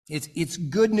 It's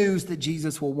good news that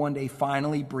Jesus will one day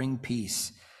finally bring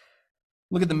peace.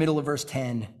 Look at the middle of verse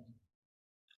 10.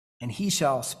 And he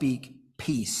shall speak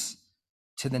peace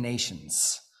to the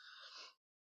nations.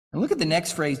 And look at the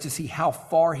next phrase to see how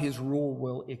far his rule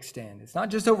will extend. It's not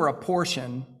just over a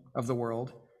portion of the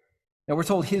world. Now we're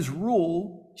told his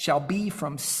rule shall be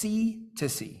from sea to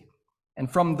sea, and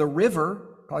from the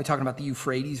river, probably talking about the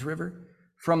Euphrates River,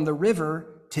 from the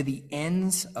river to the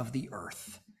ends of the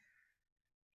earth.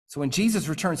 So when Jesus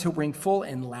returns, he'll bring full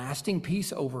and lasting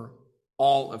peace over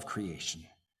all of creation.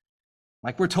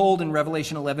 Like we're told in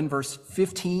Revelation 11, verse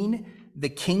 15, the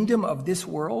kingdom of this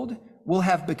world will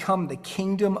have become the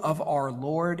kingdom of our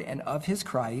Lord and of his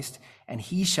Christ, and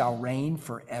he shall reign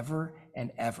forever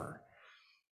and ever.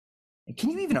 And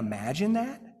can you even imagine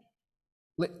that?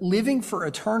 Living for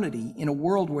eternity in a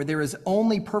world where there is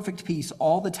only perfect peace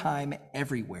all the time,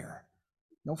 everywhere.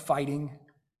 No fighting,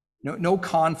 no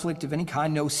conflict of any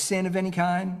kind, no sin of any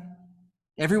kind.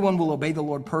 Everyone will obey the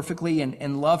Lord perfectly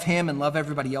and love him and love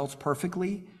everybody else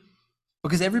perfectly,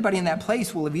 because everybody in that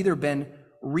place will have either been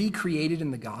recreated in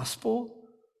the gospel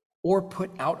or put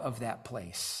out of that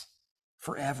place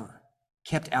forever,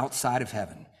 kept outside of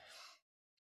heaven.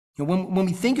 You know, when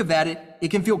we think of that,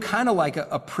 it can feel kind of like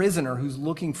a prisoner who's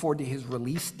looking forward to his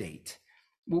release date.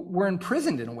 We're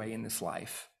imprisoned in a way in this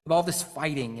life with all this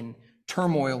fighting and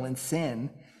turmoil and sin.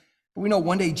 But we know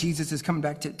one day Jesus is coming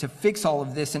back to fix all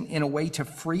of this in a way to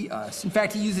free us. In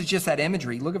fact, he uses just that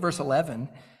imagery. Look at verse 11.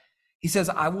 He says,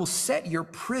 I will set your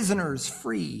prisoners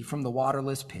free from the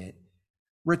waterless pit.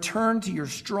 Return to your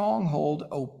stronghold,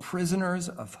 O prisoners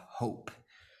of hope.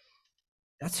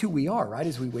 That's who we are, right?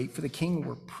 As we wait for the King,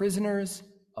 we're prisoners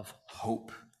of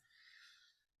hope.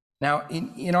 Now,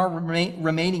 in our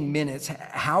remaining minutes,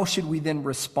 how should we then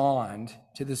respond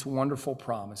to this wonderful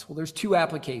promise? Well, there's two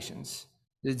applications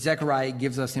that Zechariah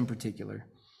gives us in particular.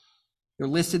 They're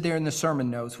listed there in the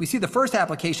sermon notes. We see the first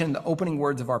application in the opening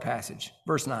words of our passage,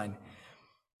 verse 9.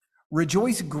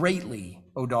 Rejoice greatly,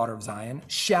 O daughter of Zion.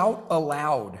 Shout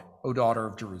aloud, O daughter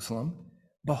of Jerusalem.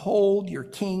 Behold, your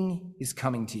king is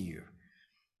coming to you.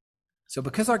 So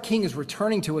because our king is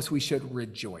returning to us, we should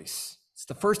rejoice. It's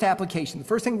the first application. The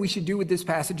first thing we should do with this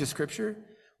passage of scripture,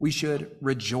 we should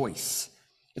rejoice.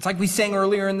 It's like we sang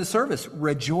earlier in the service,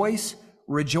 rejoice,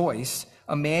 rejoice.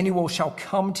 Emmanuel shall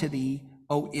come to thee,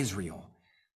 O Israel.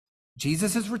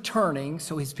 Jesus is returning,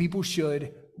 so his people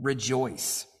should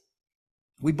rejoice.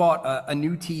 We bought a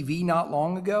new TV not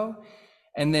long ago,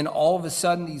 and then all of a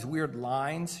sudden these weird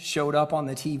lines showed up on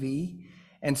the TV.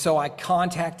 And so I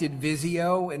contacted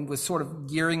Vizio and was sort of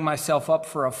gearing myself up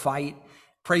for a fight.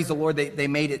 Praise the Lord, they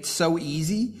made it so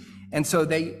easy. And so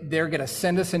they're going to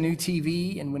send us a new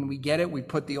TV, and when we get it, we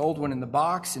put the old one in the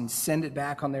box and send it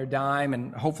back on their dime,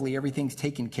 and hopefully everything's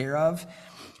taken care of.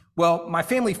 Well, my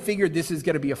family figured this is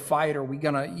going to be a fight. Are we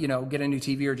going to, get a new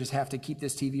TV or just have to keep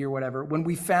this TV or whatever? When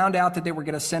we found out that they were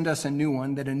going to send us a new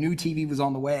one, that a new TV was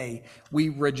on the way, we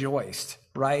rejoiced,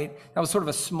 right? That was sort of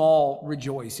a small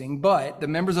rejoicing, but the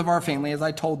members of our family, as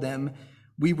I told them,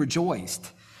 we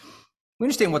rejoiced. We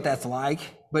understand what that's like,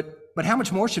 but how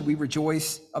much more should we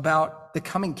rejoice about the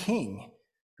coming king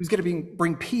who's going to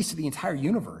bring peace to the entire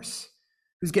universe,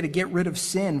 who's going to get rid of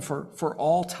sin for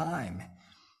all time?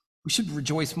 We should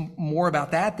rejoice more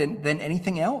about that than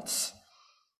anything else.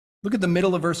 Look at the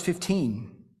middle of verse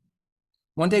 15.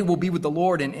 One day we'll be with the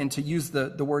Lord, and to use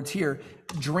the words here,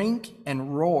 drink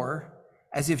and roar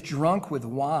as if drunk with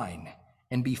wine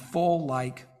and be full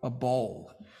like a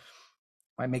bowl.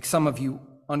 Might make some of you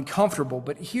uncomfortable,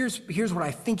 but here's what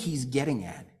I think he's getting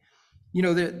at.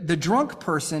 The drunk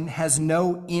person has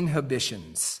no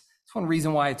inhibitions. That's one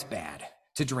reason why it's bad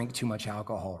to drink too much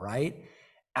alcohol, right?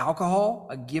 Alcohol,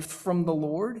 a gift from the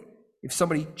Lord, if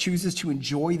somebody chooses to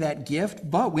enjoy that gift,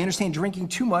 but we understand drinking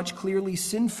too much, clearly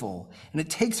sinful, and it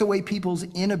takes away people's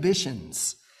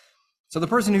inhibitions. So the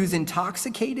person who's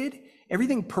intoxicated,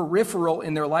 everything peripheral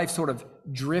in their life sort of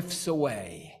drifts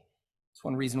away. It's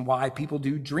one reason why people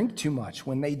do drink too much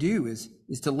when they do, is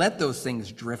to let those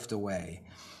things drift away.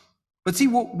 But see,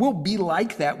 we'll be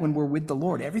like that when we're with the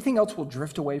Lord. Everything else will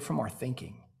drift away from our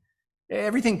thinking.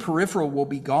 Everything peripheral will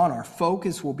be gone. Our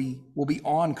focus will be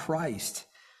on Christ.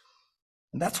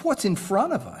 And that's what's in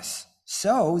front of us.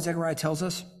 So Zechariah tells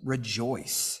us,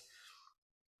 rejoice.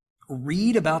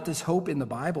 Read about this hope in the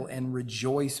Bible and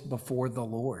rejoice before the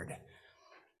Lord.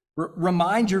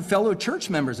 Remind your fellow church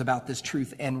members about this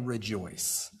truth and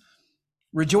rejoice.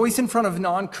 Rejoice in front of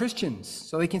non-Christians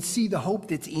so they can see the hope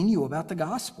that's in you about the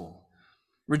gospel.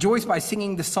 Rejoice by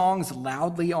singing the songs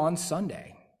loudly on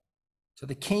Sunday. So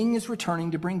the king is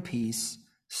returning to bring peace,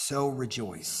 so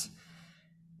rejoice.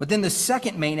 But then the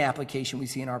second main application we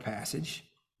see in our passage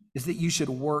is that you should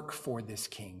work for this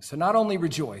king. So not only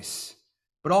rejoice,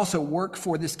 but also work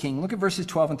for this king. Look at verses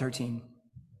 12 and 13.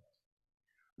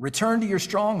 Return to your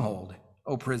stronghold,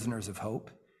 O prisoners of hope.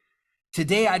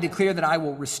 Today I declare that I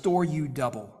will restore you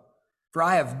double, for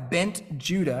I have bent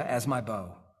Judah as my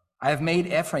bow. I have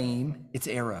made Ephraim its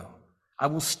arrow. I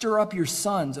will stir up your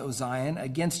sons, O Zion,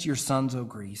 against your sons, O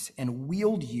Greece, and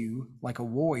wield you like a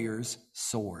warrior's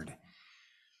sword.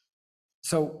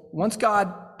 So once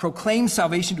God proclaims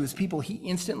salvation to his people, he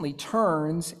instantly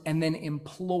turns and then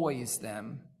employs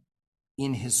them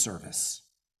in his service.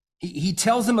 He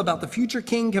tells them about the future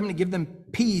king coming to give them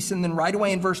peace, and then right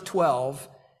away in verse 12,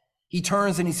 he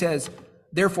turns and he says,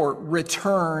 therefore,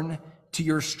 return to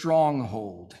your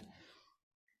stronghold.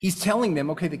 He's telling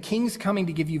them, okay, the king's coming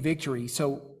to give you victory,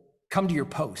 so come to your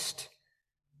post.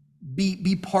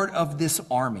 Be part of this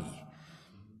army.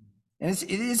 And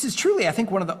this is truly, I think,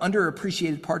 one of the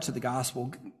underappreciated parts of the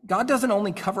gospel. God doesn't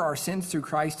only cover our sins through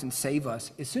Christ and save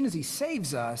us. As soon as he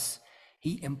saves us,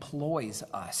 he employs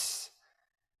us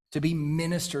to be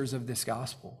ministers of this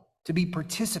gospel, to be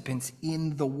participants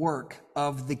in the work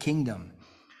of the kingdom.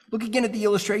 Look again at the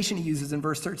illustration he uses in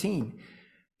verse 13.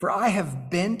 For I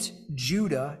have bent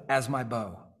Judah as my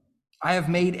bow. I have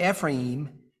made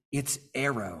Ephraim its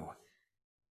arrow.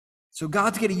 So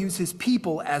God's going to use his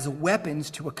people as weapons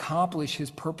to accomplish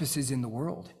his purposes in the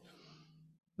world.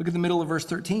 Look at the middle of verse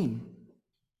 13.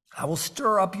 I will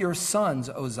stir up your sons,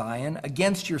 O Zion,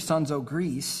 against your sons, O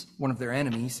Greece, one of their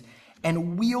enemies,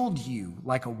 and wield you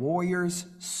like a warrior's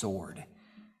sword.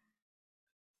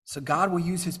 So God will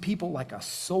use his people like a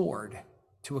sword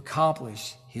to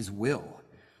accomplish his will.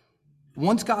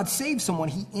 Once God saves someone,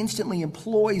 he instantly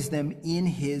employs them in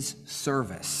his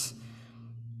service.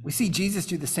 We see Jesus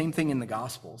do the same thing in the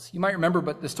Gospels. You might remember,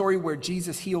 but the story where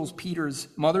Jesus heals Peter's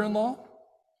mother-in-law,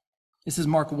 this is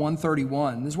Mark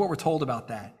 1:31. This is what we're told about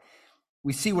that.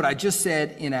 We see what I just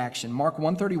said in action. Mark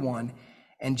 1:31,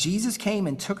 and Jesus came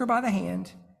and took her by the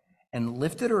hand and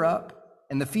lifted her up,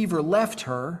 and the fever left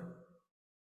her,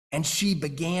 and she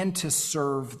began to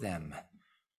serve them.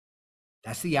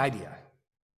 That's the idea.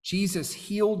 Jesus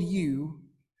healed you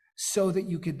so that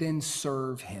you could then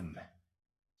serve him.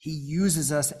 He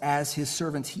uses us as his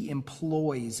servants. He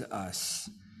employs us.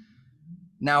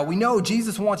 Now, we know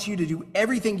Jesus wants you to do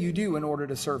everything you do in order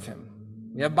to serve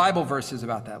him. We have Bible verses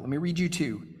about that. Let me read you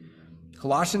two.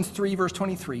 Colossians 3, verse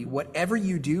 23. Whatever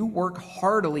you do, work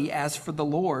heartily as for the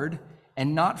Lord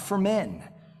and not for men.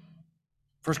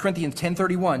 1 Corinthians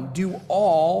 10:31. Do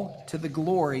all to the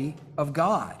glory of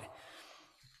God.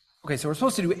 Okay, so we're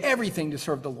supposed to do everything to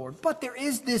serve the Lord, but there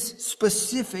is this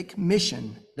specific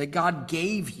mission that God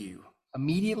gave you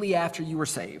immediately after you were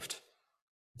saved.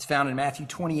 It's found in Matthew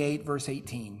 28, verse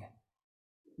 18.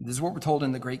 This is what we're told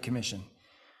in the Great Commission.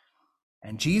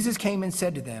 And Jesus came and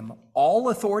said to them, all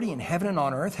authority in heaven and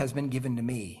on earth has been given to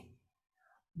me.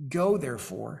 Go,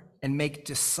 therefore, and make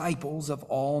disciples of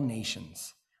all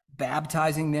nations,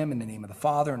 baptizing them in the name of the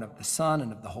Father and of the Son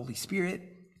and of the Holy Spirit,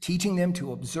 teaching them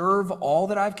to observe all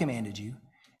that I've commanded you.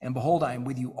 And behold, I am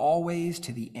with you always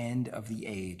to the end of the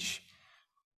age.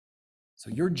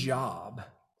 So your job,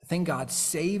 the thing God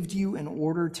saved you in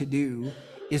order to do,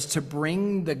 is to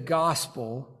bring the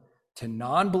gospel to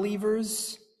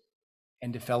non-believers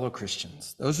and to fellow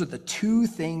Christians. Those are the two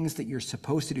things that you're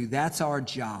supposed to do. That's our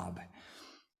job.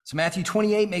 So Matthew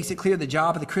 28 makes it clear the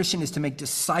job of the Christian is to make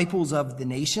disciples of the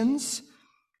nations. It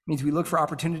means we look for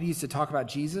opportunities to talk about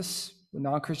Jesus with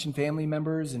non-Christian family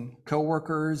members and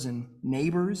coworkers and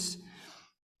neighbors.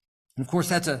 And of course,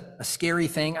 that's a scary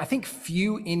thing. I think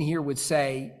few in here would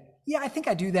say, yeah, I think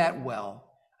I do that well.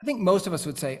 I think most of us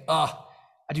would say,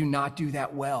 I do not do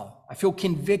that well. I feel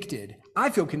convicted. I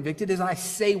feel convicted as I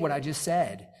say what I just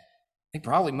said. I think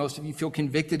probably most of you feel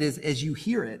convicted as you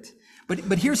hear it.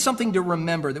 But here's something to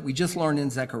remember that we just learned in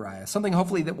Zechariah, something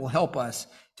hopefully that will help us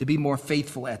to be more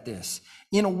faithful at this.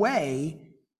 In a way,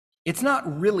 it's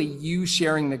not really you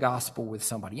sharing the gospel with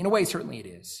somebody. In a way, certainly it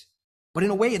is. But in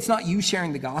a way, it's not you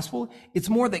sharing the gospel. It's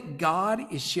more that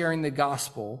God is sharing the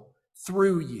gospel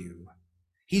through you.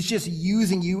 He's just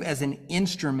using you as an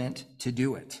instrument to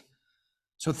do it.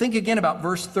 So think again about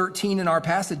verse 13 in our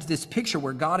passage, this picture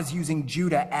where God is using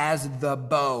Judah as the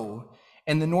bow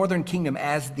and the northern kingdom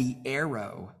as the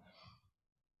arrow.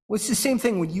 Well, it's the same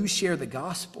thing when you share the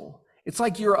gospel. It's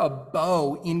like you're a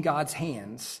bow in God's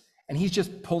hands, and he's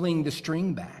just pulling the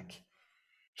string back.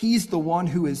 He's the one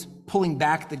who is pulling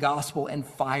back the gospel and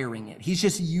firing it. He's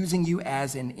just using you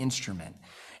as an instrument.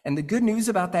 And the good news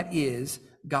about that is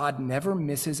God never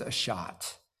misses a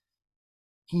shot.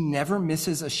 He never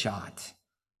misses a shot.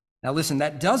 Now listen,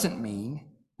 that doesn't mean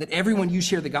that everyone you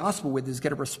share the gospel with is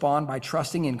going to respond by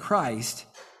trusting in Christ,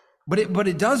 but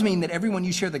it does mean that everyone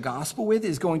you share the gospel with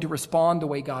is going to respond the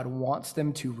way God wants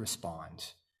them to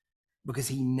respond, because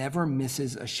he never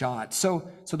misses a shot.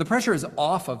 So the pressure is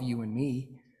off of you and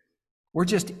me. We're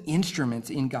just instruments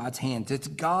in God's hands. It's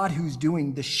God who's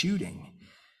doing the shooting.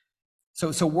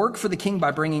 So work for the King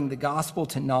by bringing the gospel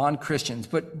to non-Christians.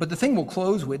 But the thing we'll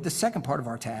close with, the second part of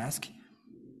our task,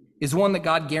 is one that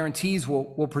God guarantees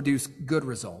will produce good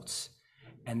results.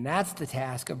 And that's the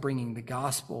task of bringing the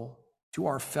gospel to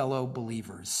our fellow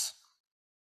believers.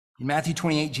 In Matthew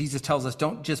 28, Jesus tells us,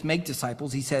 don't just make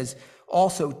disciples. He says,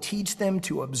 also teach them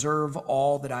to observe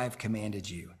all that I have commanded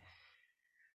you.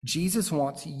 Jesus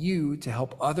wants you to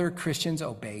help other Christians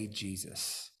obey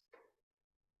Jesus.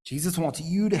 Jesus wants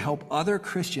you to help other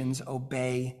Christians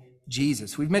obey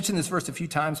Jesus. We've mentioned this verse a few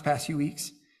times past few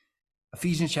weeks.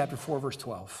 Ephesians chapter 4, verse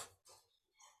 12.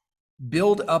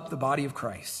 Build up the body of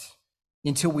Christ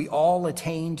until we all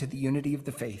attain to the unity of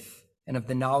the faith and of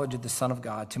the knowledge of the Son of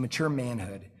God, to mature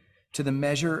manhood, to the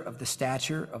measure of the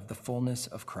stature of the fullness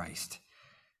of Christ.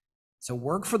 So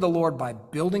work for the Lord by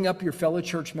building up your fellow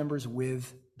church members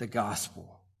with the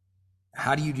gospel.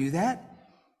 How do you do that?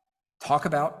 Talk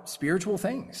about spiritual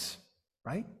things,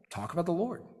 right? Talk about the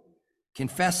Lord.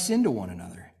 Confess sin to one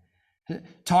another.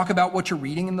 Talk about what you're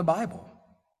reading in the Bible.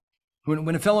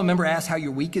 When a fellow member asks how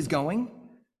your week is going,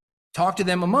 Talk to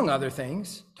them, among other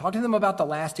things, talk to them about the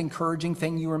last encouraging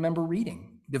thing you remember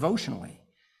reading devotionally.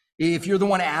 If you're the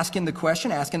one asking the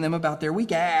question, asking them about their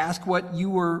week, ask what you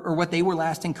were or what they were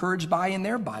last encouraged by in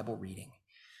their Bible reading.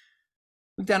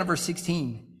 Look down at verse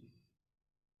 16.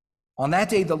 On that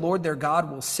day, the Lord their God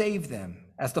will save them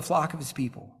as the flock of his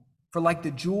people. For like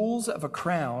the jewels of a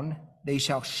crown, they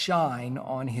shall shine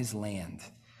on his land.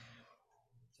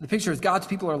 The picture is God's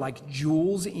people are like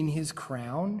jewels in his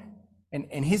crown.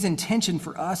 And his intention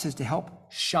for us is to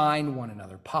help shine one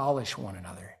another, polish one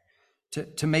another,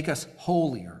 to make us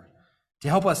holier, to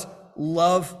help us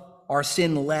love our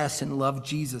sin less and love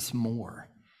Jesus more.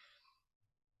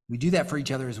 We do that for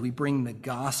each other as we bring the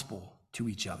gospel to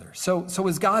each other. So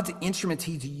as God's instruments,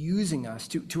 he's using us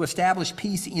to establish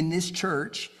peace in this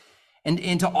church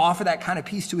and to offer that kind of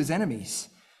peace to his enemies.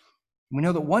 We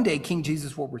know that one day King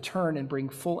Jesus will return and bring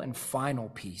full and final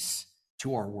peace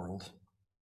to our world.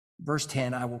 Verse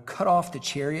 10, I will cut off the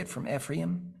chariot from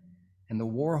Ephraim and the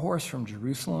war horse from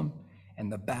Jerusalem,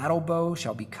 and the battle bow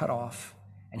shall be cut off,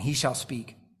 and he shall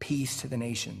speak peace to the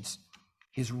nations.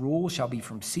 His rule shall be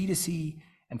from sea to sea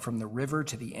and from the river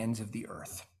to the ends of the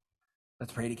earth.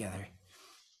 Let's pray together.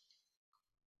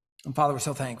 And Father, we're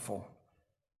so thankful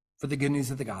for the good news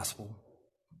of the gospel.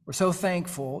 We're so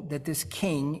thankful that this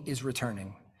king is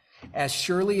returning. As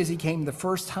surely as he came the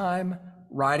first time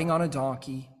riding on a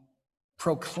donkey,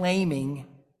 proclaiming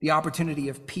the opportunity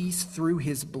of peace through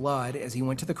his blood as he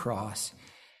went to the cross,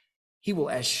 he will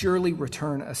as surely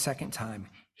return a second time.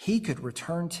 He could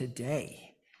return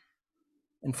today.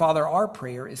 And Father, our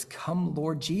prayer is, come,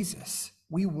 Lord Jesus.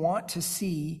 We want to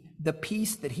see the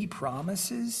peace that he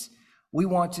promises. We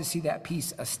want to see that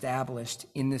peace established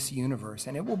in this universe.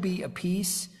 And it will be a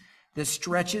peace that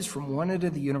stretches from one end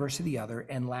of the universe to the other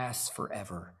and lasts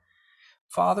forever.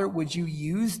 Father, would you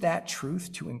use that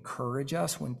truth to encourage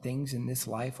us when things in this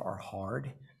life are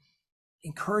hard?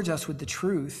 Encourage us with the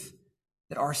truth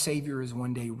that our Savior is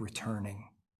one day returning.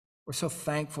 We're so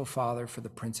thankful, Father, for the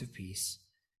Prince of Peace.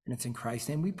 And it's in Christ's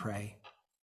name we pray.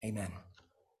 Amen.